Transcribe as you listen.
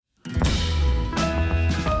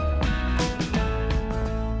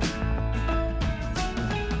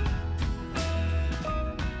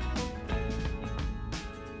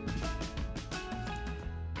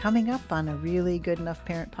Coming up on a Really Good Enough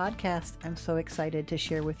Parent podcast, I'm so excited to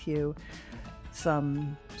share with you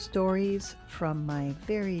some stories from my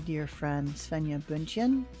very dear friend Svenja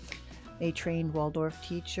Buentjen, a trained Waldorf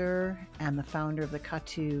teacher and the founder of the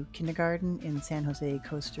Katu Kindergarten in San Jose,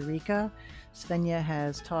 Costa Rica. Svenja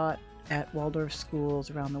has taught at Waldorf schools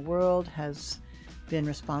around the world, has been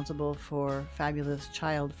responsible for fabulous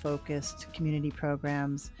child-focused community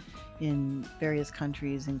programs in various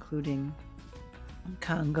countries, including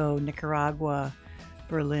Congo, Nicaragua,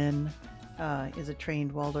 Berlin, is a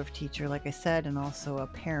trained Waldorf teacher, like I said, and also a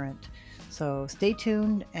parent. So stay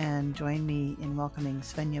tuned and join me in welcoming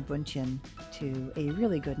Svenja Buentjen to a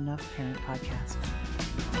Really Good Enough Parent podcast.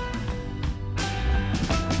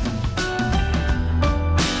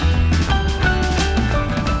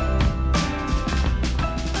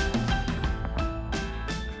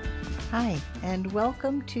 Hi, and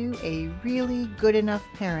welcome to a Really Good Enough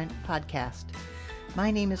Parent podcast. My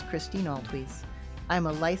name is Christine Altwies. I'm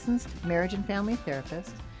a licensed marriage and family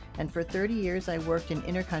therapist, and for 30 years I worked in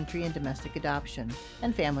intercountry and domestic adoption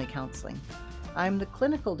and family counseling. I'm the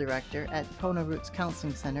clinical director at Pono Roots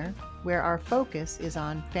Counseling Center, where our focus is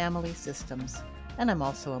on family systems, and I'm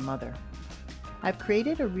also a mother. I've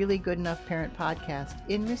created a Really Good Enough Parent podcast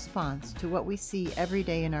in response to what we see every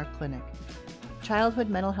day in our clinic. Childhood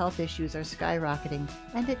mental health issues are skyrocketing,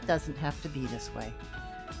 and it doesn't have to be this way.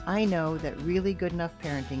 I know that really good enough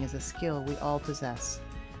parenting is a skill we all possess.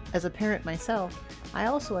 As a parent myself, I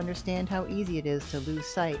also understand how easy it is to lose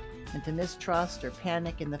sight and to mistrust or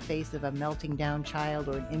panic in the face of a melting down child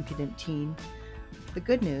or an impudent teen. The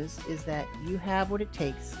good news is that you have what it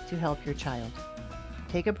takes to help your child.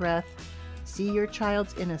 Take a breath, see your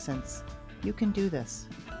child's innocence. You can do this.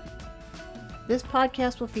 This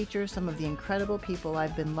podcast will feature some of the incredible people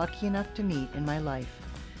I've been lucky enough to meet in my life.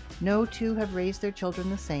 No two have raised their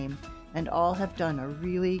children the same, and all have done a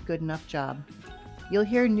really good enough job. You'll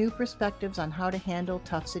hear new perspectives on how to handle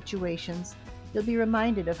tough situations. You'll be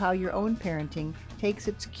reminded of how your own parenting takes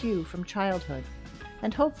its cue from childhood.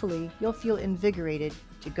 And hopefully, you'll feel invigorated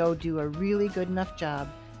to go do a really good enough job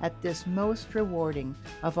at this most rewarding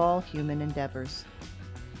of all human endeavors.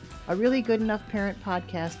 A Really Good Enough Parent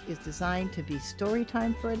podcast is designed to be story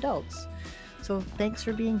time for adults. So thanks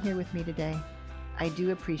for being here with me today. I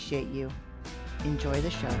do appreciate you. Enjoy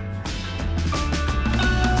the show.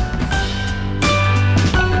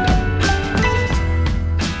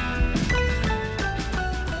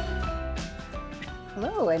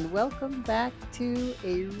 Hello, and welcome back to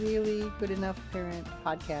a Really Good Enough Parent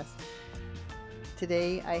podcast.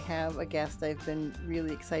 Today I have a guest I've been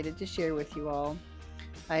really excited to share with you all.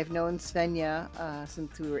 I've known Svenja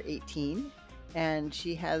since we were 18, and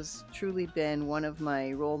she has truly been one of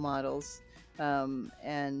my role models.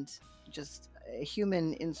 And just a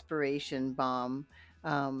human inspiration bomb,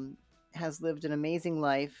 has lived an amazing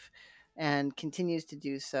life and continues to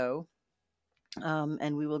do so.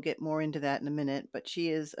 And we will get more into that in a minute, but she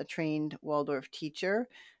is a trained Waldorf teacher,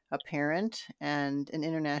 a parent, and an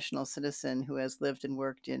international citizen who has lived and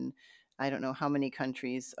worked in, I don't know how many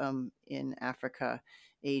countries, in Africa,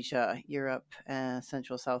 Asia, Europe,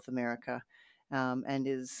 Central South America, and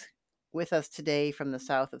is with us today from the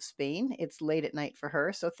south of Spain. It's late at night for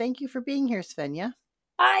her, so thank you for being here, Svenja.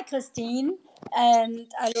 Hi, Christine,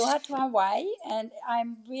 and aloha to Hawaii. And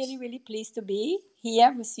I'm really, really pleased to be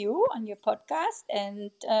here with you on your podcast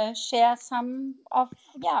and share some of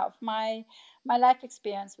my life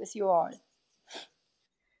experience with you all.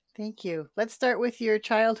 Thank you. Let's start with your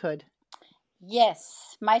childhood.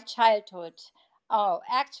 Yes, my childhood. Oh,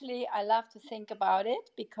 actually, I love to think about it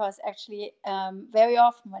because actually, very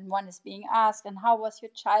often when one is being asked, and how was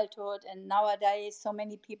your childhood? And nowadays, so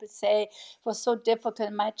many people say it was so difficult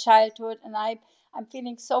in my childhood. And I'm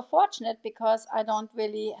feeling so fortunate because I don't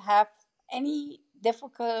really have any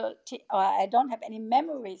difficulty, or I don't have any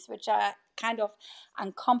memories which are kind of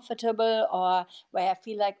uncomfortable, or where I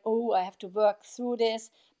feel like, oh, I have to work through this,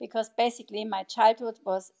 because basically my childhood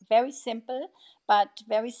was very simple, but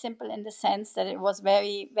very simple in the sense that it was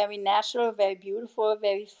very, very natural, very beautiful,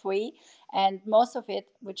 very free. And most of it,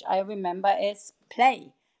 which I remember, is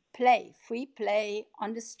free play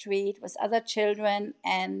on the street with other children.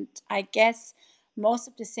 And I guess most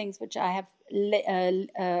of the things which I have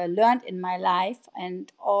learned in my life,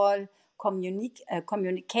 and all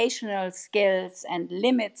communicational skills and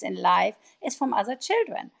limits in life, is from other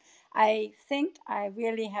children. I think I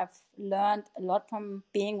really have learned a lot from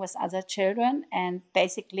being with other children, and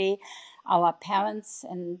basically our parents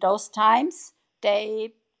in those times,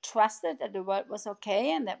 they trusted that the world was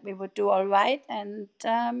okay and that we would do all right, and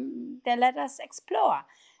they let us explore.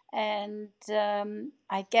 And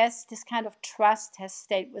I guess this kind of trust has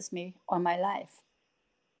stayed with me all my life.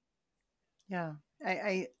 Yeah.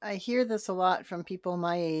 I hear this a lot from people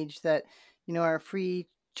my age that, our free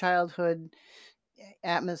childhood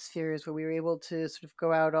atmospheres where we were able to sort of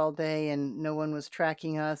go out all day and no one was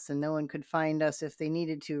tracking us and no one could find us if they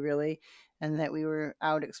needed to, really, and that we were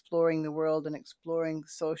out exploring the world and exploring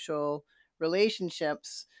social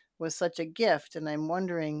relationships was such a gift. And I'm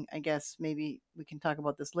wondering, I guess maybe we can talk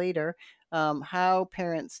about this later, how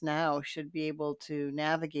parents now should be able to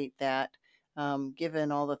navigate that,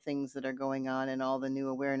 given all the things that are going on and all the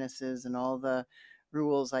new awarenesses and all the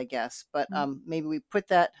rules, I guess. But maybe we put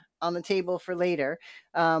that on the table for later.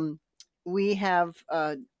 Um, we have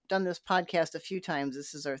done this podcast a few times.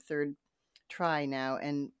 This is our third try now.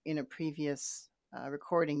 And in a previous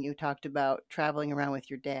recording, you talked about traveling around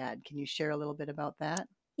with your dad. Can you share a little bit about that?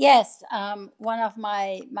 Yes, one of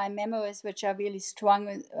my memories, which are really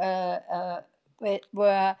strong,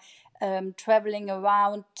 were traveling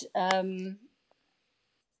around.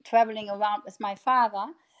 Traveling around with my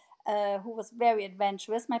father, who was very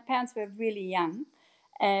adventurous. My parents were really young,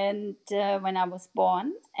 and when I was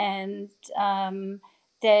born, and my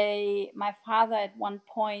father at one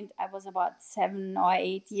point, I was about 7 or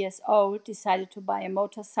 8 years old, decided to buy a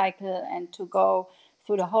motorcycle and to go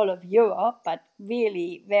through the whole of Europe, but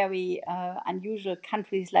really very unusual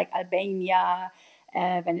countries like Albania,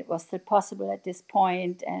 when it was still possible at this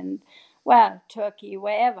point, and well, Turkey,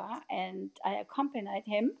 wherever. And I accompanied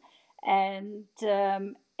him, and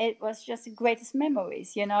it was just the greatest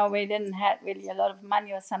memories. We didn't have really a lot of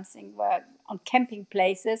money or something. We're on camping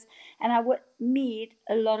places, and I would meet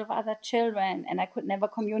a lot of other children, and I could never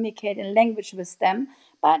communicate in language with them,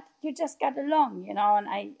 but you just got along, and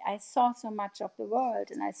I saw so much of the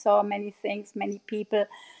world, and I saw many things, many people,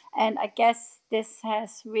 and I guess this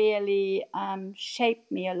has really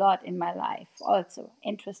shaped me a lot in my life. Also,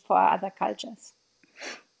 interest for other cultures.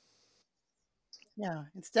 Yeah,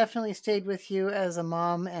 it's definitely stayed with you as a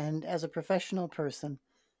mom and as a professional person.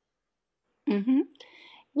 Hmm.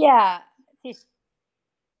 Yeah.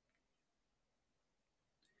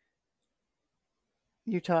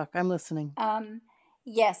 You talk, I'm listening. Um,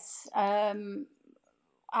 yes. I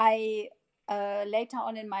Later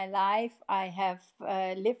on in my life, I have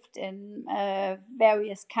lived in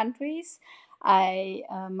various countries.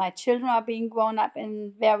 My children are being grown up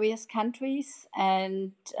in various countries,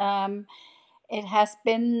 and it has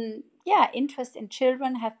been, yeah, interest in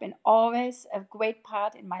children have been always a great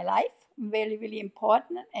part in my life, really, really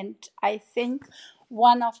important. And I think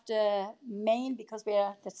one of the main, because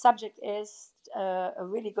the subject is a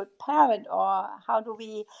really good parent, or how do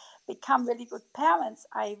we become really good parents.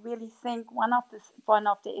 I really think one of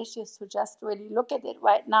the issues to just really look at it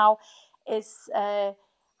right now is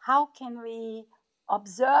how can we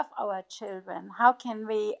observe our children? How can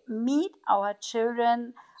we meet our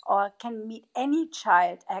children, or can meet any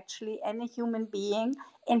child, actually any human being,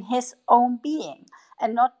 in his own being,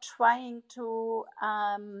 and not trying to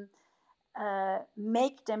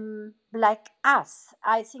make them like us?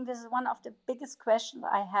 I think this is one of the biggest questions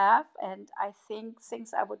I have, and I think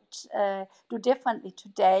things I would do differently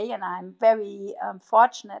today. And I'm very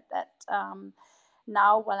fortunate that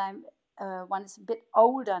now, while one is a bit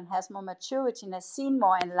older and has more maturity and has seen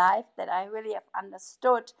more in life, that I really have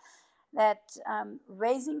understood that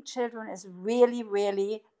raising children is really,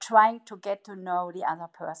 really trying to get to know the other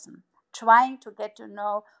person, trying to get to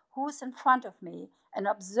know who's in front of me, and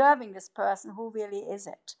observing this person, who really is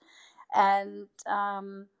it. And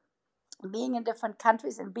being in different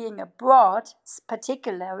countries and being abroad,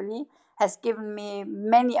 particularly, has given me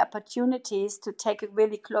many opportunities to take a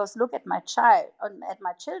really close look at at my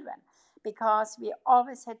children, because we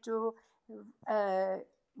always had to uh,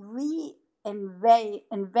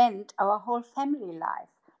 reinvent our whole family life.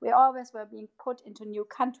 We always were being put into new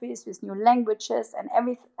countries with new languages and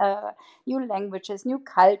new languages, new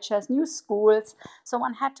cultures, new schools. So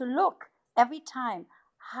one had to look every time,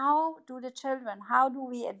 how do the children, how do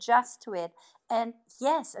we adjust to it? And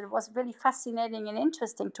yes, it was really fascinating and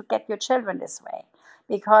interesting to get your children this way,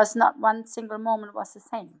 because not one single moment was the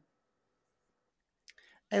same.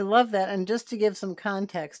 I love that. And just to give some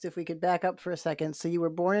context, if we could back up for a second. So, you were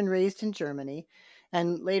born and raised in Germany.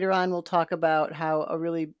 And later on, we'll talk about how a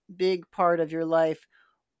really big part of your life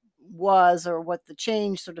was, or what the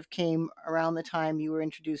change sort of came around the time you were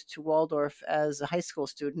introduced to Waldorf as a high school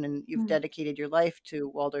student. And you've Mhm. dedicated your life to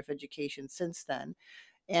Waldorf education since then.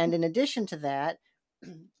 And in addition to that,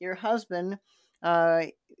 your husband uh,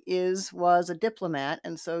 was a diplomat,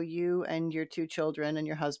 and so you and your two children and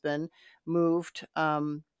your husband moved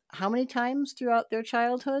how many times throughout their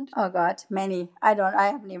childhood? Oh God, many. I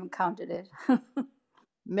haven't even counted it.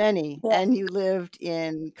 Many. Yeah. And you lived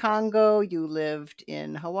in Congo, you lived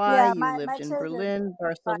in Hawaii, Yeah, you my lived in children learn Berlin,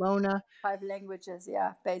 five, Barcelona. five languages,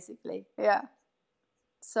 yeah, basically. Yeah.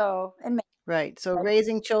 So in many Right. So ways.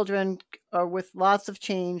 raising children are with lots of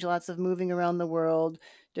change, lots of moving around the world,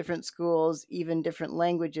 different schools, even different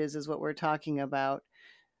languages is what we're talking about.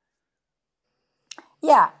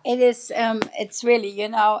 Yeah, it is. It's really,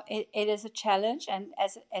 it is a challenge. And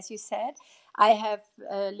as you said, I have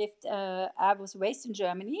lived. I was raised in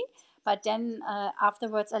Germany, but then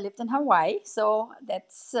afterwards I lived in Hawaii. So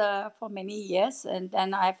that's for many years, and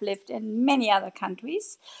then I've lived in many other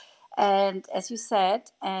countries. And as you said,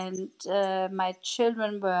 and my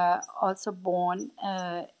children were also born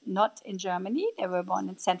not in Germany; they were born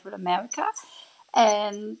in Central America,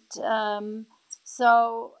 and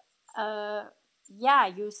so. Uh, yeah,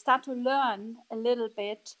 you start to learn a little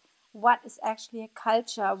bit what is actually a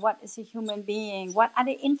culture, what is a human being, what are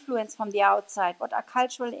the influence from the outside, what are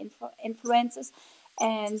cultural influences,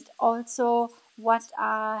 and also what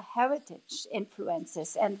are heritage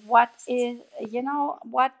influences, and what is,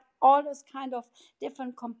 what all those kind of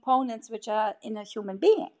different components which are in a human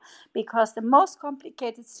being, because the most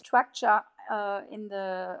complicated structure in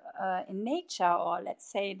nature, or let's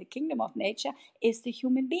say the kingdom of nature, is the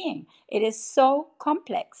human being. It is so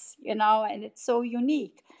complex, and it's so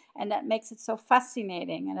unique, and that makes it so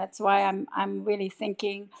fascinating. And that's why I'm really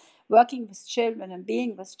thinking working with children and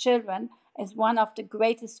being with children is one of the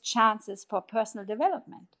greatest chances for personal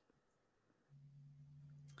development.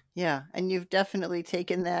 Yeah, and you've definitely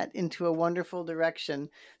taken that into a wonderful direction.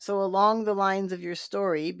 So, along the lines of your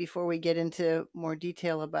story, before we get into more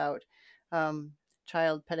detail about um,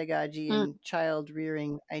 child pedagogy Mm. and child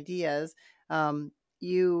rearing ideas, um,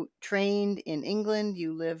 you trained in England,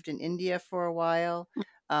 you lived in India for a while,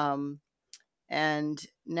 um, and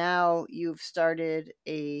now you've started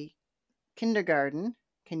a kindergarten.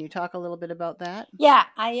 Can you talk a little bit about that? Yeah,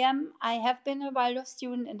 I am. I have been a Waldorf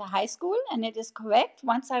student in the high school, and it is correct.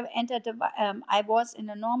 Once I entered I was in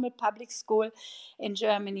a normal public school in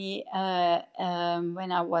Germany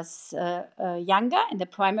when I was younger in the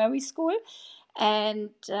primary school.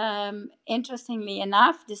 And interestingly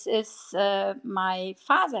enough, this is my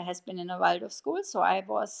father has been in a Waldorf school, so I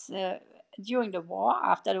was during the war,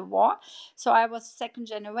 after the war, so I was second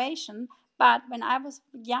generation. But when I was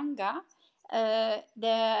younger,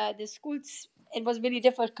 the schools, it was really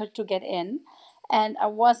difficult to get in, and I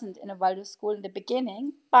wasn't in a Waldorf school in the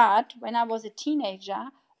beginning. But when I was a teenager,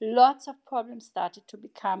 lots of problems started to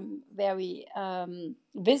become very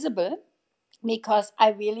visible, because I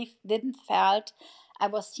really didn't felt I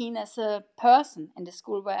was seen as a person in the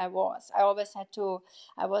school where I was. I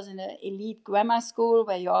was in an elite grammar school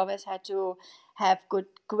where you always had to have good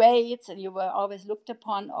grades, and you were always looked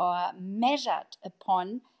upon or measured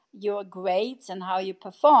upon your grades and how you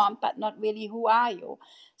perform, but not really who are you.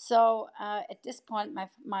 So at this point,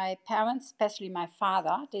 my parents, especially my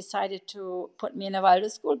father, decided to put me in a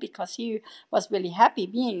Waldorf school because he was really happy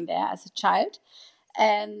being there as a child.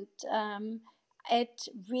 And it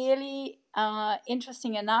really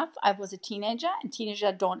interesting enough, I was a teenager, and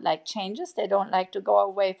teenagers don't like changes. They don't like to go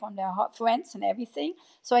away from their hot friends and everything.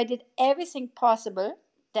 So I did everything possible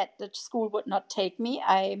that the school would not take me.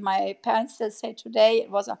 My parents still say today it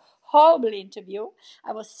was a horrible interview.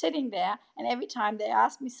 I was sitting there, and every time they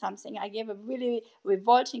asked me something, I gave a really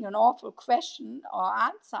revolting and awful question or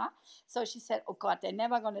answer. So she said, oh God, they're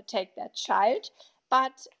never going to take that child.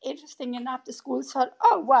 But interesting enough, the school thought,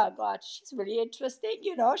 oh, well, God, she's really interesting.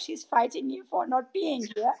 She's fighting you for not being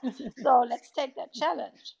here. So let's take that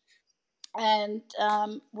challenge. And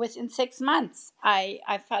within 6 months, I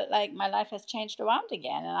felt like my life has changed around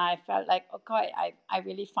again. And I felt like, okay, I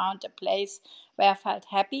really found a place where I felt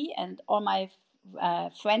happy. And all my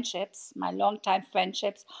friendships, my long-time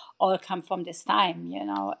friendships, all come from this time.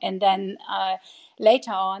 And then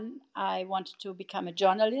later on, I wanted to become a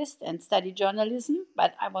journalist and study journalism,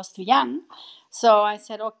 but I was too young. So I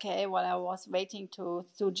said, okay, while I was waiting to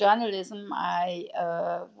do journalism, I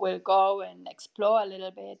will go and explore a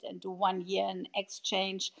little bit and do 1 year in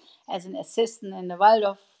exchange as an assistant in the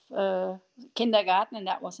Waldorf kindergarten, and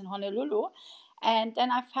that was in Honolulu. And then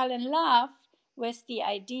I fell in love with the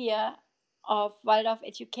idea of Waldorf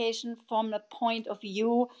education from the point of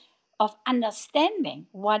view of understanding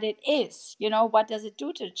what it is. What does it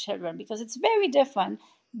do to the children? Because it's very different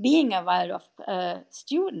being a Waldorf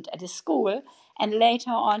student at a school and later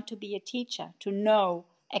on to be a teacher, to know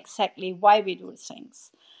exactly why we do things.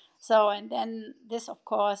 So, and then this, of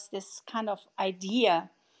course, this kind of idea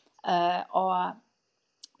or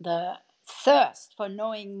the thirst for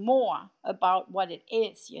knowing more about what it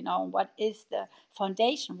is, what is the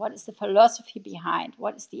foundation, what is the philosophy behind,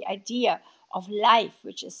 what is the idea of life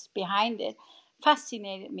which is behind it,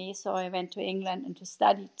 fascinated me. So I went to England and to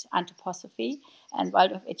studied anthroposophy and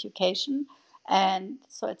Waldorf education. And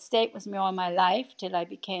so it stayed with me all my life till I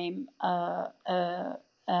became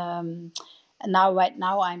now, right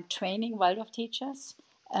now, I'm training Waldorf teachers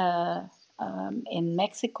uh, in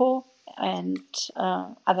Mexico and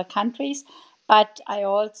other countries. But I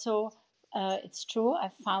also, it's true,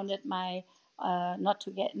 I founded my, not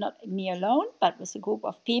me alone, but with a group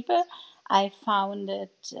of people. I founded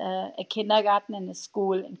a kindergarten and a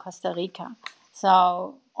school in Costa Rica.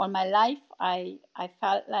 So all my life, I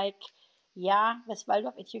felt like, yeah, with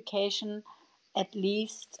Waldorf education, at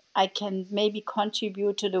least I can maybe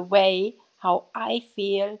contribute to the way how I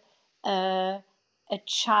feel a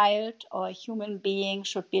child or a human being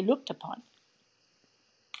should be looked upon.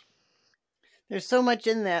 There's so much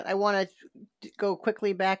in that. I want to go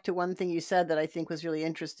quickly back to one thing you said that I think was really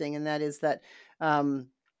interesting, and that is that um,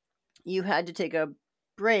 you had to take a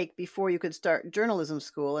break before you could start journalism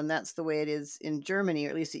school, and that's the way it is in Germany, or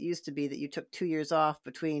at least it used to be, that you took 2 years off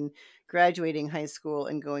between graduating high school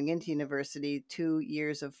and going into university, 2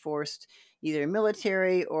 years of forced either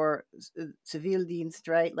military or Zivildienst,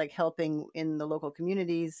 right, like helping in the local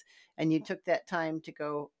communities, and you took that time to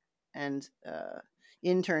go and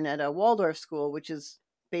intern at a Waldorf school, which is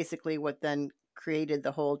basically what then created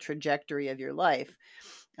the whole trajectory of your life.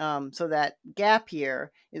 So that gap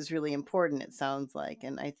year is really important, it sounds like.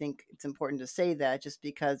 And I think it's important to say that just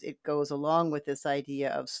because it goes along with this idea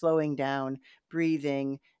of slowing down,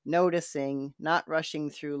 breathing, noticing, not rushing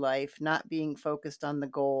through life, not being focused on the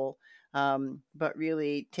goal, but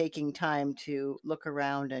really taking time to look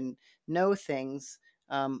around and know things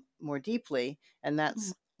more deeply. And Mm.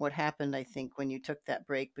 that's what happened, I think, when you took that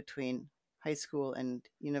break between high school and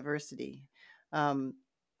university. Um,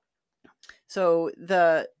 so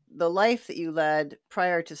the life that you led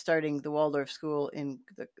prior to starting the Waldorf school in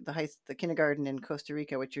the kindergarten in Costa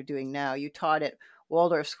Rica, which you're doing now, you taught at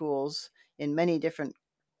Waldorf schools in many different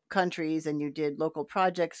countries, and you did local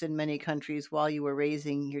projects in many countries while you were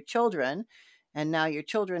raising your children. And now your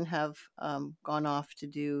children have gone off to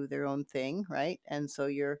do their own thing, right? And so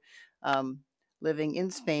you're um, living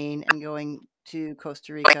in Spain and going to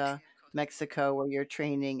Costa Rica, Mexico, where you're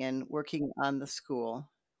training and working on the school.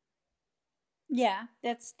 Yeah,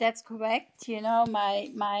 that's correct. My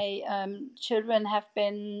children have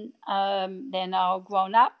been they're now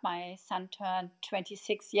grown up. My son turned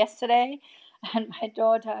 26 yesterday, and my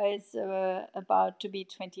daughter is about to be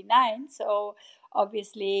 29. So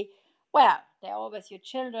obviously, well, they're always your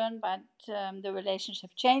children, but the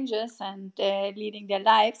relationship changes, and they're leading their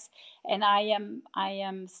lives. And I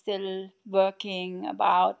am still working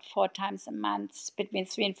about 4 times a month, between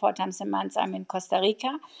 3 and 4 times a month. I'm in Costa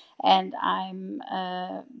Rica, and I'm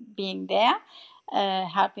being there,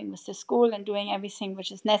 helping with the school and doing everything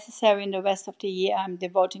which is necessary. In the rest of the year, I'm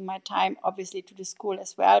devoting my time, obviously, to the school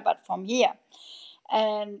as well, but from here.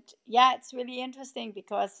 And yeah, it's really interesting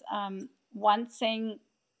because one thing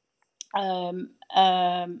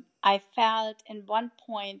I felt in one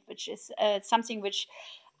point, which is something which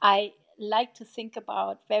I like to think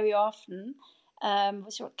about very often,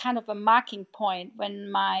 was kind of a marking point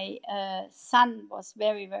when my son was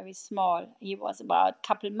very, very small. He was about a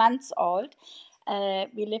couple months old.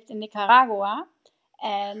 We lived in Nicaragua.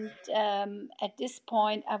 And at this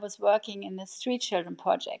point, I was working in the Street Children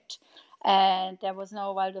Project. And there was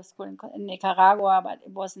no Waldorf school in Nicaragua, but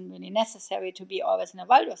it wasn't really necessary to be always in a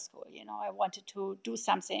Waldorf school. I wanted to do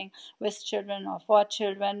something with children or for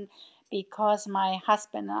children because my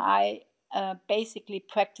husband and I basically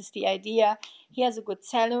practice the idea. He has a good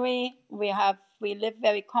salary. We live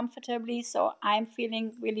very comfortably, so I'm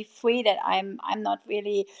feeling really free that I'm not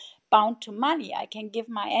really bound to money. I can give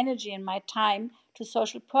my energy and my time to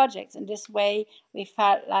social projects. In this way, we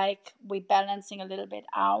felt like we're balancing a little bit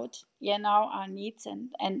out, our needs and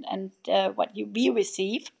we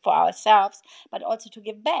receive for ourselves, but also to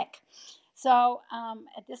give back. So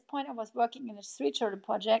at this point, I was working in a street children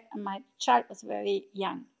project, and my child was very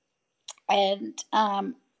young. And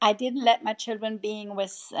I didn't let my children being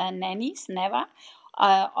with nannies, never.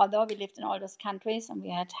 Although we lived in all those countries and we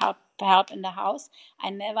had help in the house, I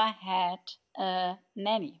never had a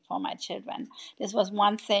nanny for my children. This was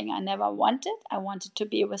one thing I never wanted. I wanted to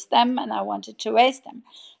be with them and I wanted to raise them.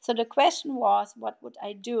 So the question was, what would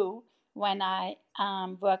I do when I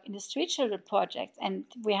work in the street children project? And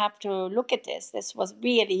we have to look at this. This was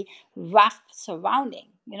really rough surrounding,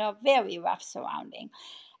 very rough surrounding.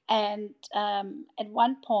 And at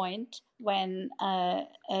one point, when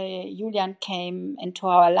Julian came into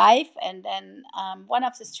our life, and then one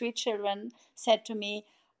of the street children said to me,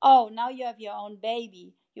 "Oh, now you have your own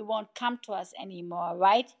baby. You won't come to us anymore,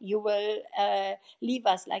 right? You will leave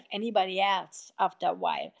us like anybody else after a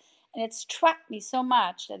while." And it struck me so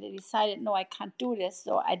much that I decided, no, I can't do this.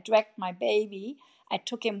 So I dragged my baby. I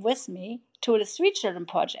took him with me to the Street Children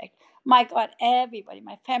Project. My God, everybody,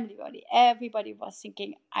 my family, everybody was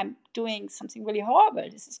thinking, I'm doing something really horrible.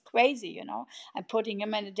 This is crazy, I'm putting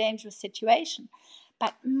him in a dangerous situation.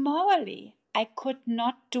 But morally, I could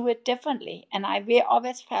not do it differently. And I really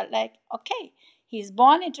always felt like, okay, he's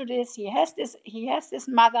born into this, he has this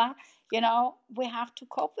mother, we have to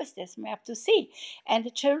cope with this. We have to see. And the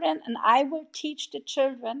children, and I will teach the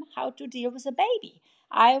children how to deal with a baby.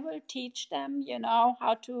 I will teach them,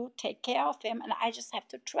 how to take care of him, and I just have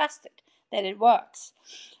to trust it that it works.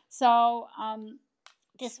 So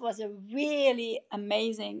this was a really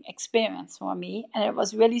amazing experience for me, and it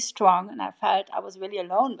was really strong, and I felt I was really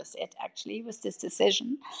alone with it, actually, with this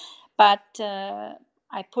decision. But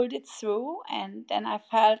I pulled it through, and then I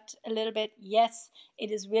felt a little bit, yes,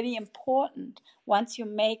 it is really important once you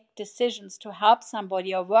make decisions to help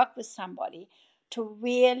somebody or work with somebody to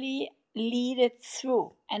really lead it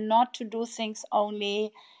through and not to do things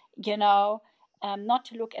only, you know, not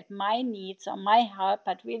to look at my needs or my help,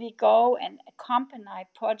 but really go and accompany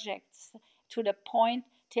projects to the point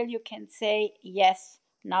till you can say, yes,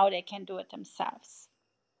 now they can do it themselves.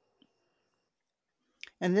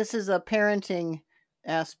 And this is a parenting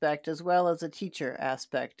aspect as well as a teacher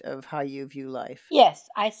aspect of how you view life. Yes,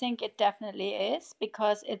 I think it definitely is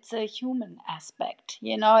because it's a human aspect.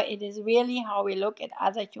 It is really how we look at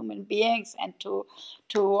other human beings and to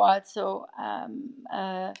also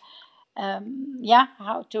yeah,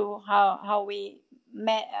 how we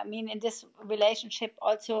I mean, in this relationship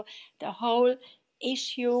also, the whole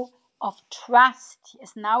issue of trust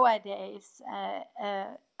is nowadays,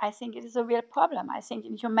 I think it is a real problem. I think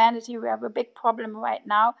in humanity we have a big problem right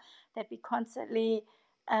now, that we constantly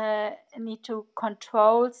need to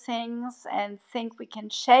control things and think we can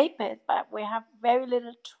shape it, but we have very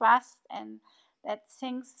little trust, and that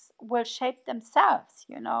things will shape themselves,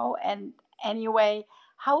 and anyway,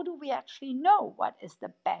 how do we actually know what is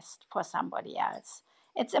the best for somebody else?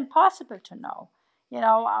 It's impossible to know.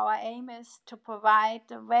 Our aim is to provide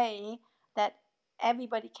the way that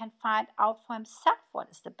everybody can find out for himself what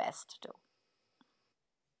is the best to do.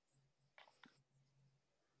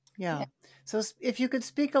 Yeah. So if you could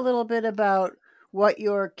speak a little bit about what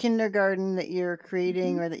your kindergarten that you're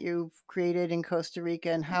creating Mhm. or that you've created in Costa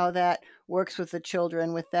Rica and how that works with the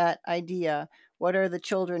children with that idea. What are the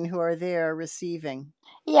children who are there receiving?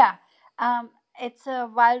 Yeah, um, it's a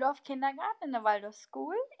Waldorf kindergarten, a Waldorf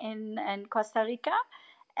school in Costa Rica.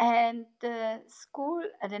 And the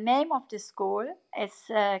name of the school is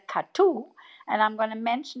Katu, and I'm going to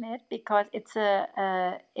mention it because it's a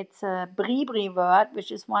Bribri word, which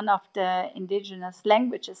is one of the indigenous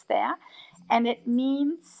languages there, and it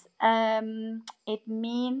means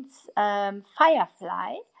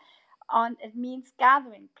firefly, and it means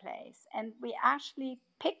gathering place. And we actually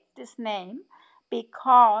picked this name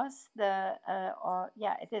because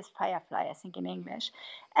it is firefly, I think, in English,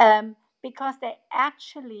 because they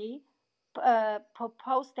actually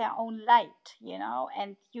propose their own light,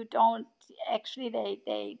 and you don't actually,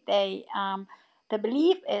 the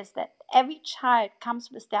belief is that every child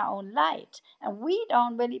comes with their own light, and we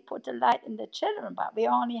don't really put the light in the children, but we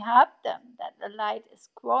only help them that the light is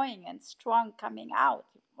growing and strong coming out,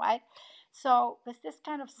 right? So, with this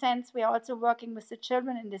kind of sense, we are also working with the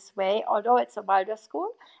children in this way, although it's a Waldorf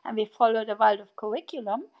school and we follow the Waldorf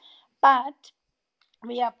curriculum, but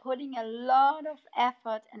we are putting a lot of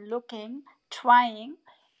effort and trying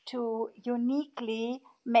to uniquely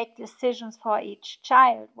make decisions for each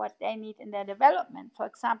child, what they need in their development. For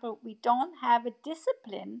example, we don't have a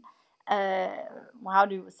discipline, uh,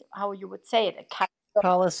 how you would say it, a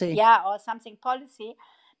Policy. yeah, or something policy,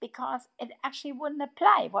 because it actually wouldn't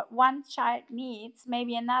apply. What one child needs,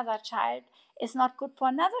 maybe another child is not good for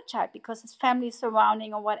another child because his family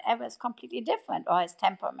surrounding or whatever is completely different, or his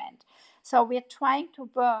temperament. So we're trying to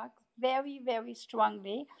work very, very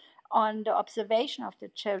strongly on the observation of the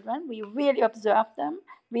children. We really observe them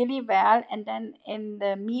really well, and then in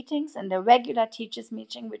the meetings, and the regular teachers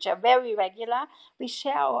meeting, which are very regular, we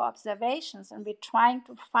share our observations, and we're trying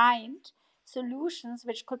to find solutions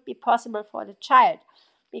which could be possible for the child,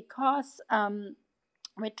 because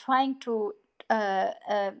we're trying to uh,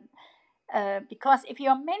 uh, Because if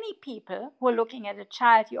you're many people who are looking at a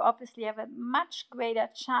child, you obviously have a much greater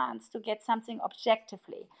chance to get something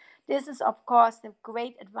objectively. This is, of course, the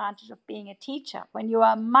great advantage of being a teacher. When you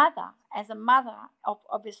are a mother, as a mother,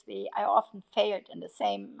 obviously, I often failed in the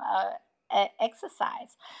same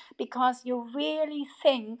exercise because you really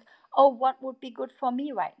think, oh, what would be good for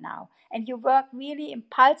me right now? And you work really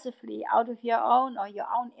impulsively out of your own or your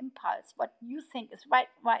own impulse, what you think is right,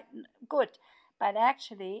 good. But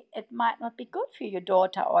actually, it might not be good for your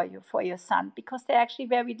daughter or for your son because they're actually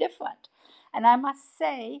very different. And I must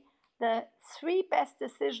say, the three best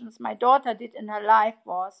decisions my daughter did in her life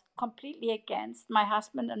was completely against my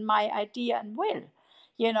husband and my idea and will.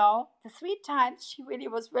 The three times she really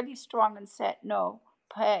was really strong and said, no,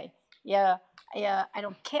 hey, yeah, yeah, I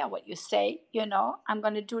don't care what you say, I'm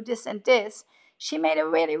going to do this and this. She made a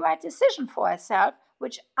really right decision for herself,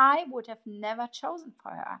 which I would have never chosen for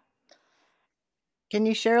her. Can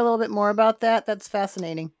you share a little bit more about that? That's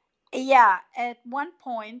fascinating. Yeah, at one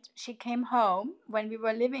point she came home when we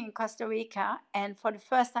were living in Costa Rica, and for the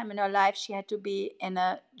first time in her life, she had to be in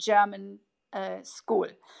a German school.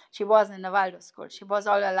 She wasn't in a Waldorf school. She was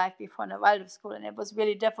all her life before in a Waldorf school, and it was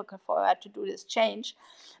really difficult for her to do this change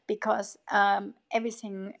because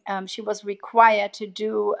everything she was required to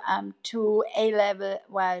do to A level,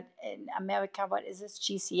 well, in America, what is this,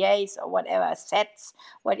 GCAs or whatever, sets,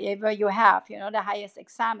 whatever you have, the highest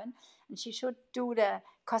examen. And she should do the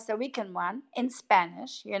Costa Rican one in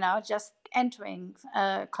Spanish, just entering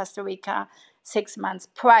Costa Rica 6 months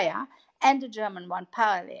prior, and the German one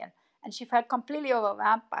parallel. And she felt completely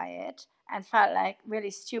overwhelmed by it and felt like really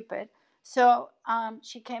stupid. So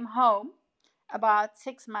she came home about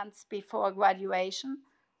 6 months before graduation,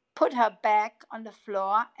 put her back on the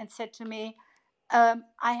floor, and said to me,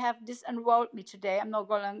 I have disenrolled me today. I'm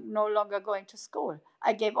no longer going to school.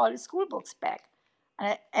 I gave all the school books back.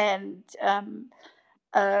 And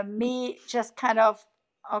me just kind of,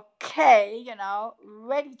 okay,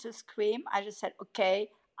 ready to scream. I just said, okay,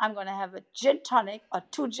 I'm going to have a gin tonic or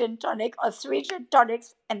two gin tonic or three gin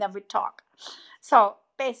tonics, and then we talk. So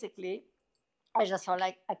basically, I just felt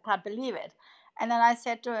like I can't believe it. And then I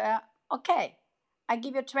said to her, okay, I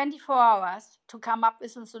give you 24 hours to come up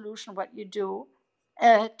with a solution what you do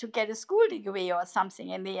to get a school degree or something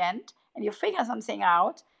in the end, and you figure something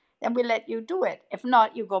out, then we let you do it. If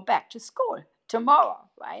not, you go back to school tomorrow,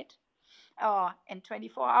 right? Or in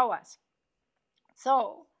 24 hours.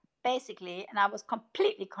 So basically, and I was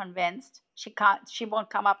completely convinced she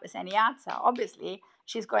won't come up with any answer. Obviously,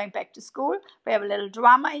 she's going back to school. We have a little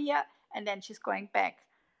drama here, and then she's going back.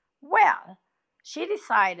 Well, she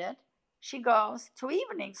decided she goes to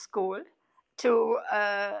evening school to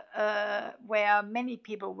where many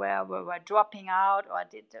people were dropping out or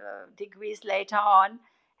did degrees later on,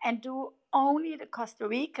 and do only the Costa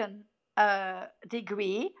Rican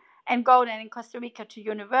degree, and go then in Costa Rica to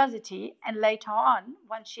university. And later on,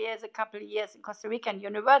 once she has a couple of years in Costa Rica and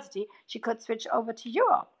university, she could switch over to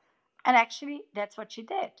Europe. And actually, that's what she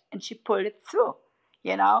did. And she pulled it through,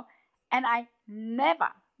 you know. And I never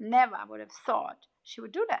would have thought she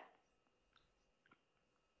would do that.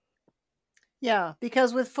 Yeah,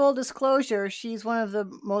 because with full disclosure, she's one of the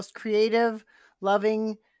most creative,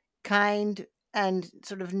 loving, kind, and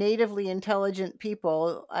sort of natively intelligent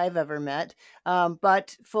people I've ever met.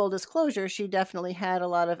 But full disclosure, she definitely had a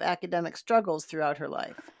lot of academic struggles throughout her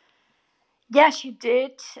life. Yeah, she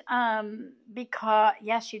did. Because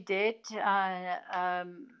yeah, she did.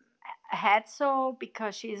 Had so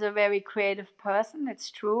because she's a very creative person. It's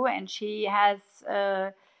true, and she has.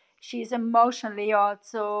 She's emotionally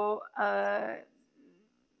also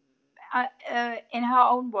in her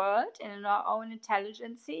own world, in her own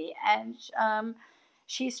intelligence, and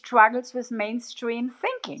she struggles with mainstream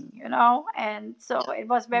thinking, and so it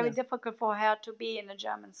was very Yeah. difficult for her to be in a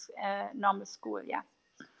German normal school. Yeah.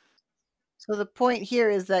 So the point here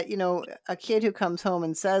is that, a kid who comes home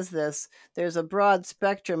and says this, there's a broad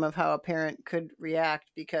spectrum of how a parent could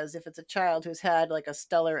react, because if it's a child who's had like a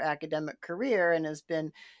stellar academic career and has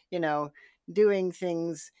been, you know, doing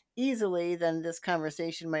things easily, then this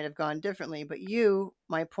conversation might have gone differently. But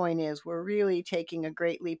my point is, we're really taking a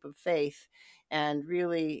great leap of faith and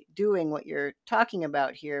really doing what you're talking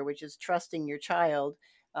about here, which is trusting your child,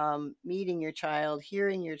 meeting your child,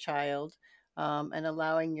 hearing your child, and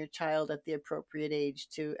allowing your child at the appropriate age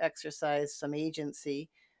to exercise some agency,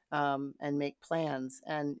 and make plans.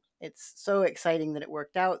 And it's so exciting that it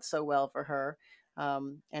worked out so well for her.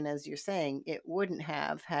 And as you're saying, it wouldn't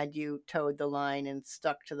have had you towed the line and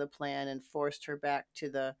stuck to the plan and forced her back to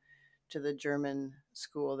the German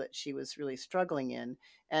school that she was really struggling in.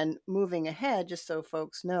 And moving ahead, just so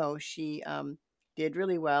folks know, she did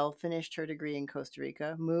really well, finished her degree in Costa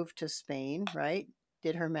Rica, moved to Spain, right?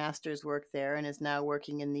 Did her master's work there, and is now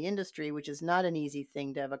working in the industry, which is not an easy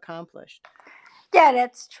thing to have accomplished. Yeah,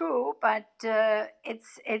 that's true, but it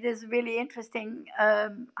is really interesting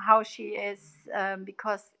how she is,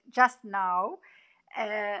 because just now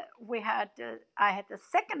we had I had a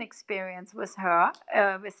second experience with her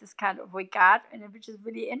with this kind of regard, and which is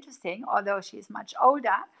really interesting. Although she's much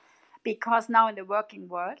older, because now in the working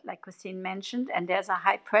world, like Christine mentioned, and there's a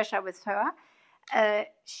high pressure with her,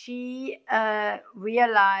 she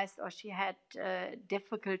realized, or she had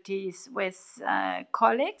difficulties with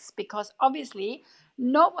colleagues, because obviously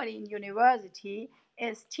nobody in university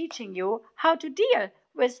is teaching you how to deal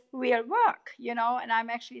with real work, and I'm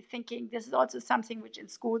actually thinking this is also something which in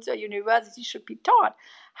schools or universities should be taught.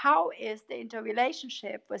 How is the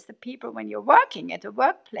interrelationship with the people when you're working at a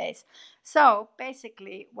workplace? So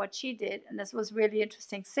basically what she did, and this was really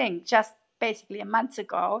interesting thing, just basically a month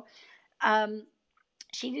ago, um,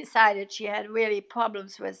 she decided she had really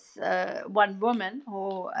problems with one woman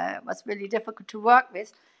who was really difficult to work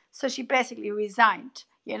with. So she basically resigned.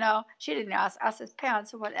 She didn't ask us as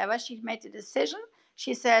parents or whatever. She made the decision.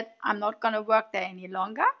 She said, I'm not going to work there any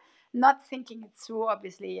longer. Not thinking it through,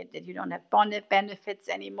 obviously, that you don't have bonded benefits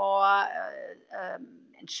anymore,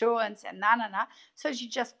 insurance, and na na na. So she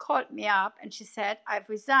just called me up and she said, I've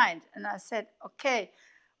resigned. And I said, okay,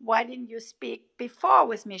 why didn't you speak before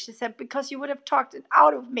with me? She said, because you would have talked it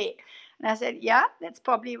out of me. And I said, yeah, that's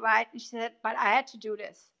probably right. And she said, but I had to do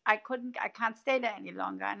this. I can't stay there any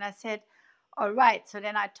longer. And I said, all right. So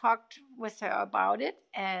then I talked with her about it.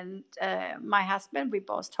 And my husband, we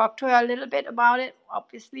both talked to her a little bit about it,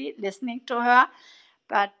 obviously listening to her,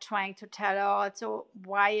 but trying to tell her also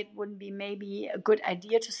why it wouldn't be maybe a good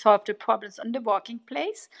idea to solve the problems on the working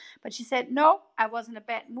place. But she said, no, I was in a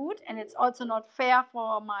bad mood, and it's also not fair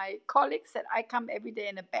for my colleagues that I come every day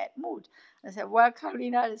in a bad mood. I said, well,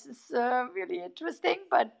 Carolina, this is really interesting,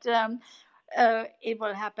 but it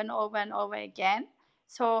will happen over and over again.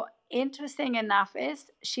 So interesting enough is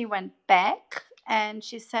she went back and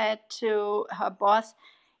she said to her boss,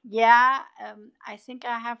 yeah, I think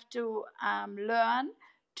I have to learn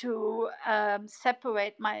to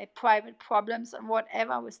separate my private problems and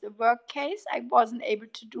whatever with the work case. I wasn't able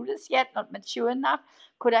to do this yet, not mature enough.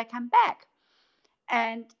 Could I come back?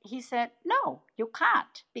 And he said, no, you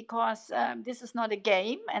can't, because this is not a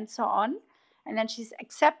game, and so on. And then she's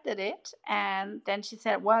accepted it. And then she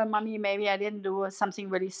said, well, mommy, maybe I didn't do something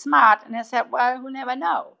really smart. And I said, well, who never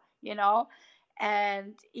know, you know?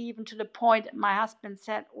 And even to the point that my husband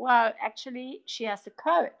said, well, actually, she has the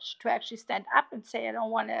courage to actually stand up and say, I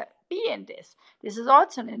don't want to be in this. This is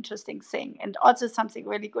also an interesting thing, and also something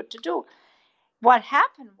really good to do. What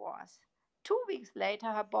happened was, 2 weeks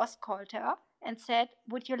later, her boss called her and said,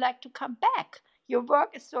 would you like to come back? Your work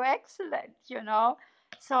is so excellent.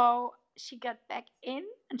 So she got back in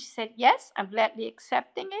and she said, yes, I'm gladly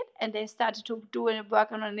accepting it. And they started to do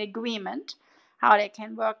work on an agreement how they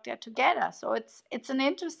can work there together. So it's an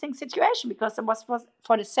interesting situation, because it was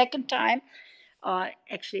for the second time, or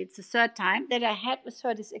actually it's the third time, that I had with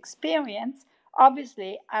her this experience.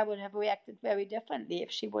 Obviously, I would have reacted very differently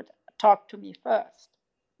if she would talk to me first.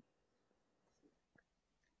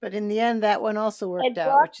 But in the end, that one also worked It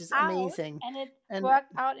out, worked which is out, amazing. and it And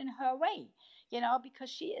worked out in her way, because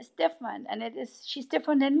she is different, and she's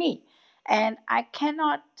different than me. And I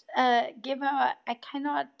cannot I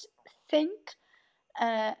cannot think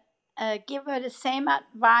uh, give her the same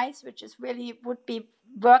advice, which is really would be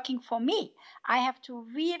working for me. I have to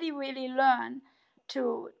really, really learn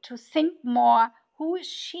to think more. Who is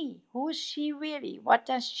she? Who is she really? What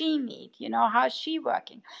does she need? How is she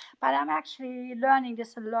working? But I'm actually learning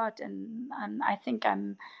this a lot, and I think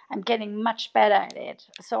I'm getting much better at it.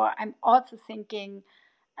 So I'm also thinking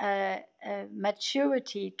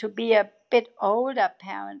maturity to be a bit older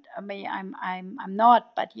parent. I mean, I'm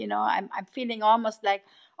not, but I'm feeling almost like,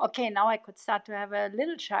 okay, now I could start to have a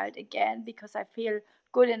little child again, because I feel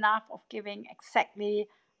good enough of giving exactly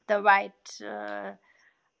the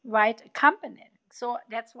right accompanying. So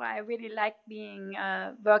that's why I really like being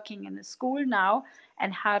working in a school now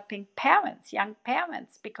and helping parents, young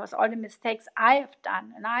parents, because all the mistakes I have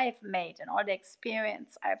done and I have made and all the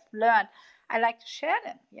experience I've learned, I like to share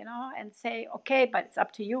them, and say, okay, but it's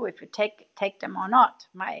up to you if you take them or not.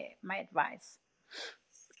 My advice.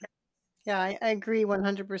 yeah, I agree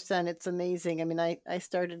 100%. It's amazing. I mean, I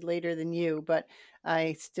started later than you, but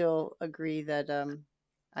I still agree that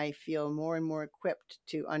I feel more and more equipped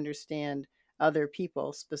to understand other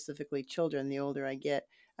people, specifically children, the older I get.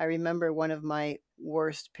 I remember one of my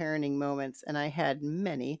worst parenting moments, and I had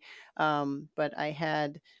many, but I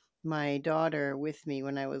had my daughter with me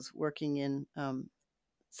when I was working in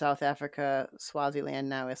South Africa, Swaziland,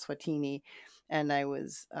 now Eswatini, and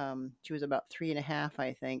she was about 3.5,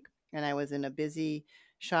 I think, and I was in a busy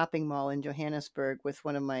shopping mall in Johannesburg with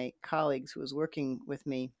one of my colleagues who was working with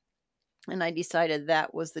me, and I decided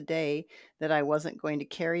that was the day that I wasn't going to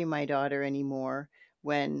carry my daughter anymore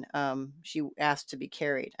when she asked to be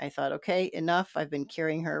carried. I thought, okay, enough. I've been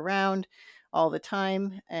carrying her around all the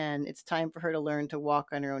time, and it's time for her to learn to walk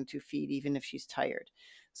on her own 2 feet, even if she's tired.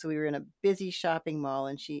 So we were in a busy shopping mall,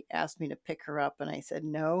 and she asked me to pick her up, and I said,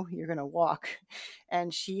 no, you're going to walk.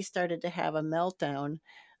 And she started to have a meltdown.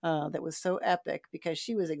 That was so epic because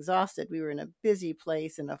she was exhausted. We were in a busy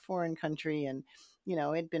place in a foreign country, and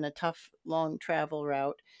it'd been a tough, long travel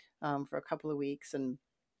route for a couple of weeks. And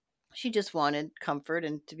she just wanted comfort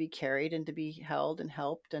and to be carried and to be held and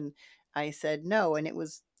helped. And I said no. And it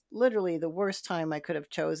was literally the worst time I could have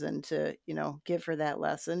chosen to, give her that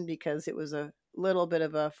lesson because it was a little bit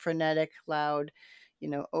of a frenetic, loud, you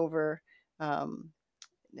know, over, um,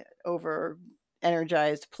 over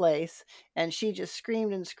energized place, and she just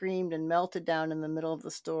screamed and screamed and melted down in the middle of the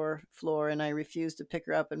store floor, and I refused to pick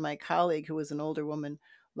her up. And my colleague, who was an older woman,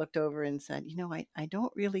 looked over and said, I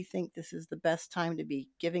don't really think this is the best time to be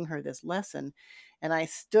giving her this lesson. And I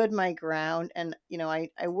stood my ground, and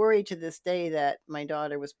I worry to this day that my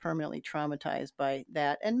daughter was permanently traumatized by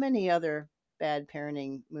that and many other bad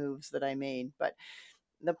parenting moves that I made. But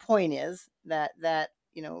the point is that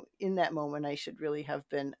in that moment I should really have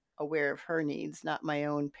been aware of her needs, not my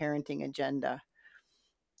own parenting agenda.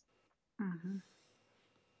 Hmm.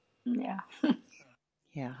 Yeah.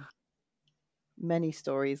 Yeah, many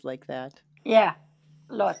stories like that. Yeah,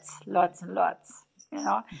 lots, lots and lots, you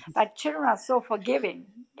know. But children are so forgiving.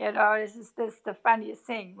 This is the funniest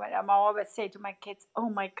thing. When I always say to my kids,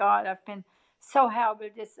 "Oh my God, I've been so horrible,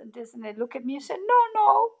 this and this," and they look at me and say, "No,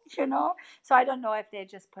 no," you know. So I don't know if they're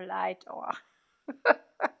just polite or,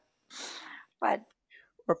 but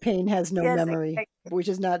Or pain has no yes, memory, exactly. which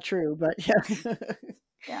is not true, but yeah.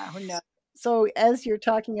 Yeah, who knows? So as you're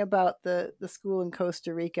talking about the school in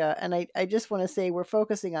Costa Rica, and I just want to say we're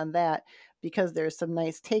focusing on that because there's some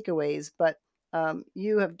nice takeaways, but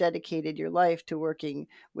you have dedicated your life to working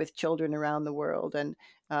with children around the world. And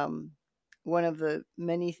um, one of the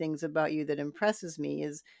many things about you that impresses me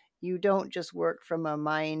is you don't just work from a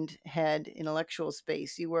mind, head, intellectual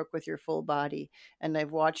space. You work with your full body. And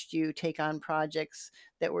I've watched you take on projects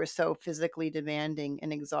that were so physically demanding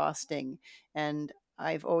and exhausting. And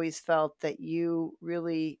I've always felt that you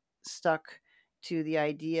really stuck to the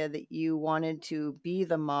idea that you wanted to be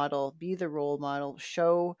the model, be the role model,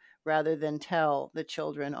 show rather than tell the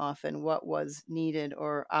children often what was needed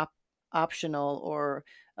or optional or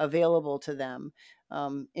available to them,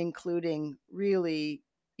 including really,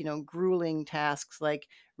 grueling tasks like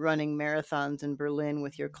running marathons in Berlin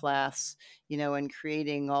with your class, and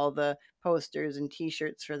creating all the posters and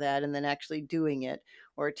t-shirts for that, and then actually doing it,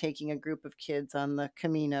 or taking a group of kids on the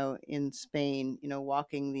Camino in Spain,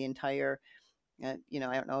 walking the entire, I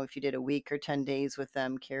don't know if you did a week or 10 days with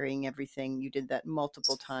them, carrying everything. You did that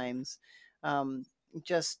multiple times. Um,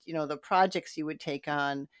 just, the projects you would take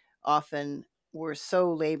on often were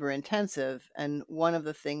so labor intensive. And one of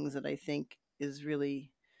the things that I think is really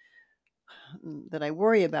that I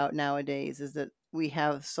worry about nowadays is that we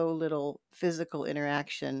have so little physical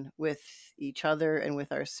interaction with each other and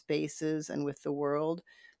with our spaces and with the world,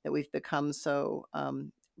 that we've become so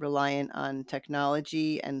reliant on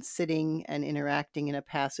technology and sitting and interacting in a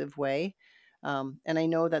passive way. And I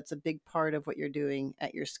know that's a big part of what you're doing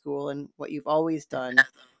at your school and what you've always done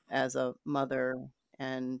as a mother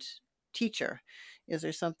and teacher. Is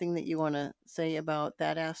there something that you want to say about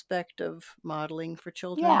that aspect of modeling for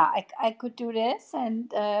children? Yeah, I could do this. And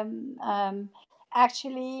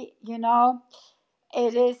actually,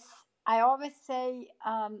 it is, I always say,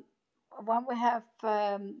 when we have,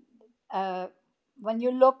 uh, when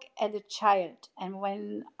you look at a child and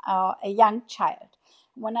when a young child,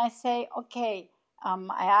 when I say, okay,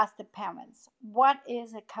 I ask the parents, what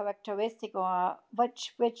is a characteristic or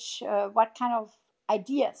what kind of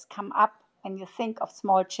ideas come up when you think of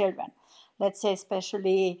small children? Let's say,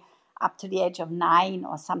 especially up to the age of 9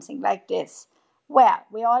 or something like this. Well,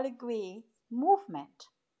 we all agree movement.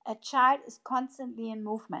 A child is constantly in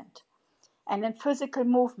movement and in physical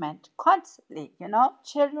movement constantly.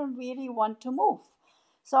 Children really want to move.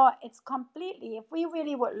 So it's completely, if we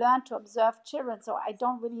really would learn to observe children, so I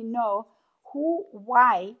don't really know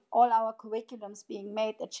why all our curriculums being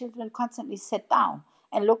made that children constantly sit down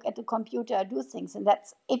and look at the computer or do things. And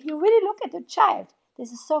that's, if you really look at a child,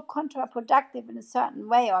 this is so counterproductive in a certain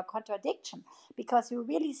way, or contradiction, because you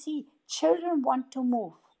really see children want to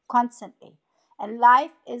move constantly. And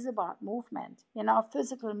life is about movement,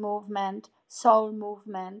 physical movement, soul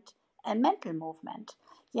movement, and mental movement,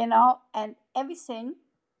 and everything.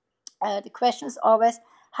 The question is always,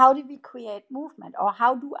 how do we create movement, or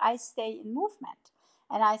how do I stay in movement?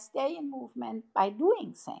 And I stay in movement by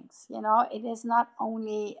doing things. It is not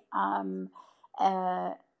only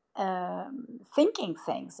uh, thinking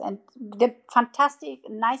things, and the fantastic,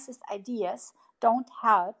 nicest ideas don't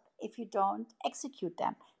help if you don't execute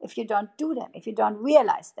them, if you don't do them, if you don't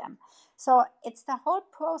realize them. So it's the whole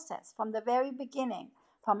process from the very beginning,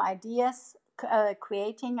 from ideas,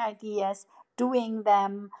 creating ideas, doing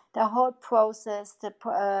them, the whole process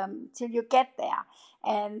till you get there.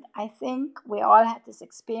 And I think we all had this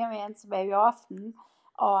experience very often,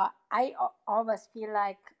 or I always feel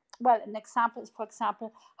like, well, an example is, for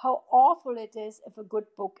example, how awful it is if a good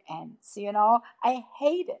book ends. I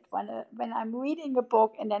hate it when I'm reading a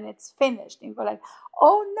book and then it's finished, and you're like,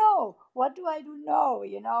 oh no, what do I do now?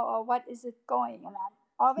 Or what is it going? And I'm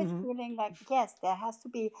always Mhm. feeling like, yes, there has to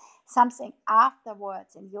be something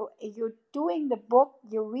afterwards, and you're doing the book,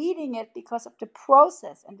 you're reading it because of the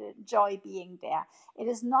process and the joy being there. It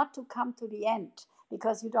is not to come to the end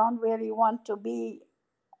because you don't really want to be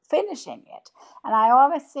finishing it. And I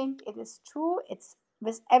always think it is true. It's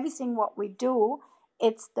with everything what we do,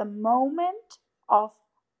 it's the moment of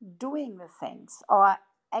doing the things or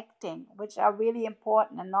acting which are really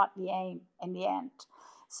important, and not the aim in the end.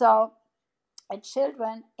 So and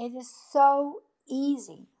children, it is so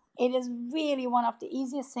easy. It is really one of the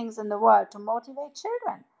easiest things in the world to motivate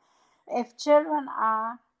children. If children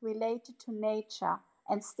are related to nature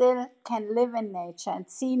and still can live in nature and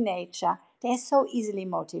see nature, they're so easily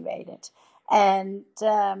motivated. And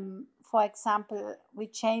for example, we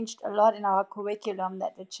changed a lot in our curriculum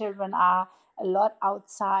that the children are a lot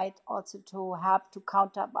outside, also to help to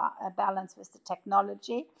counterbalance with the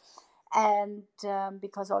technology. And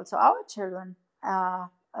because also our children are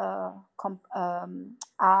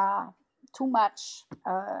too much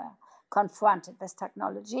confronted with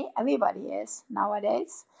technology. Everybody is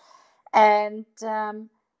nowadays. And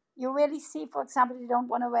you really see, for example, you don't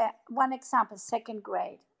want to wear, one example, second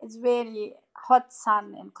grade. It's really hot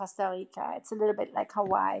sun in Costa Rica. It's a little bit like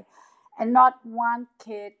Hawaii. And not one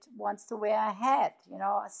kid wants to wear a hat,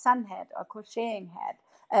 a sun hat or crocheting hat,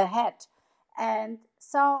 a hat. And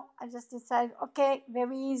so I just decided, okay,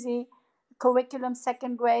 very easy. Curriculum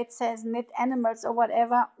second grade says knit animals or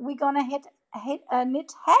whatever. We're gonna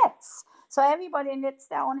knit hats. So everybody knits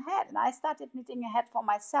their own hat, and I started knitting a hat for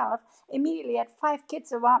myself. Immediately, had 5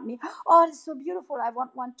 kids around me. Oh, it's so beautiful! I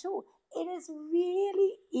want one too. It is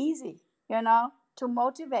really easy, to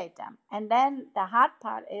motivate them. And then the hard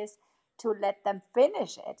part is to let them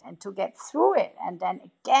finish it and to get through it, and then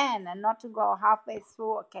again, and not to go halfway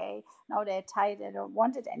through. Okay, now they're tired, they don't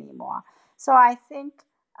want it anymore. So I think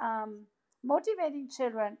motivating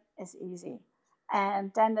children is easy,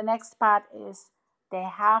 and then the next part is they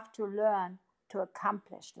have to learn to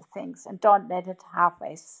accomplish the things and don't let it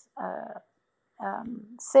halfway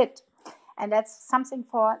sit. And that's something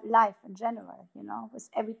for life in general, with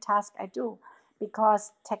every task I do,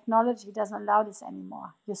 because technology doesn't allow this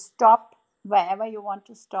anymore. You stop wherever you want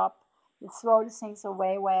to stop, you throw the things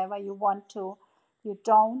away wherever you want to. You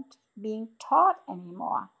don't being taught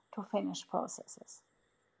anymore to finish processes.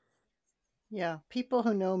 Yeah, people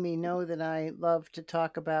who know me know that I love to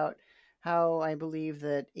talk about how I believe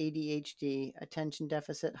that ADHD, attention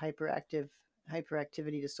deficit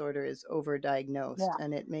hyperactivity disorder, is overdiagnosed, Yeah,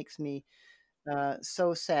 and it makes me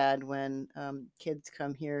so sad when kids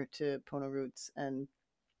come here to Pono Roots and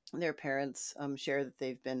their parents share that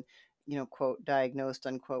they've been, quote, diagnosed,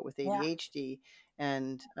 unquote, with yeah, ADHD.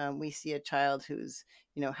 And we see a child who's,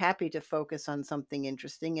 happy to focus on something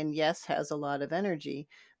interesting and, yes, has a lot of energy.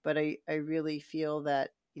 But I really feel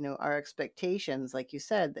that, our expectations, like you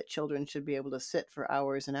said, that children should be able to sit for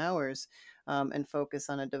hours and hours and focus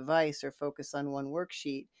on a device or focus on one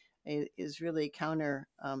worksheet is really counter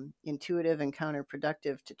intuitive and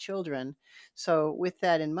counterproductive to children. So, with